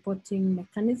self-reporting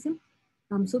mechanism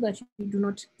so that you do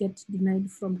not get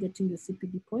denied from getting your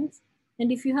CPD points.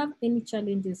 And if you have any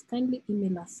challenges, kindly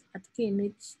email us at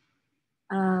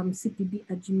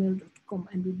knhcpd@gmail.com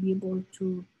and we'll be able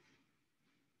to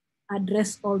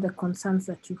address all the concerns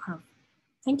that you have.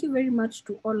 Thank you very much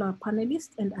to all our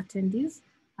panelists and attendees.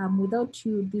 Without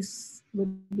you, this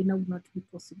webinar would not be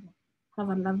possible. Have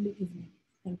a lovely evening.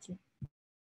 Thank you.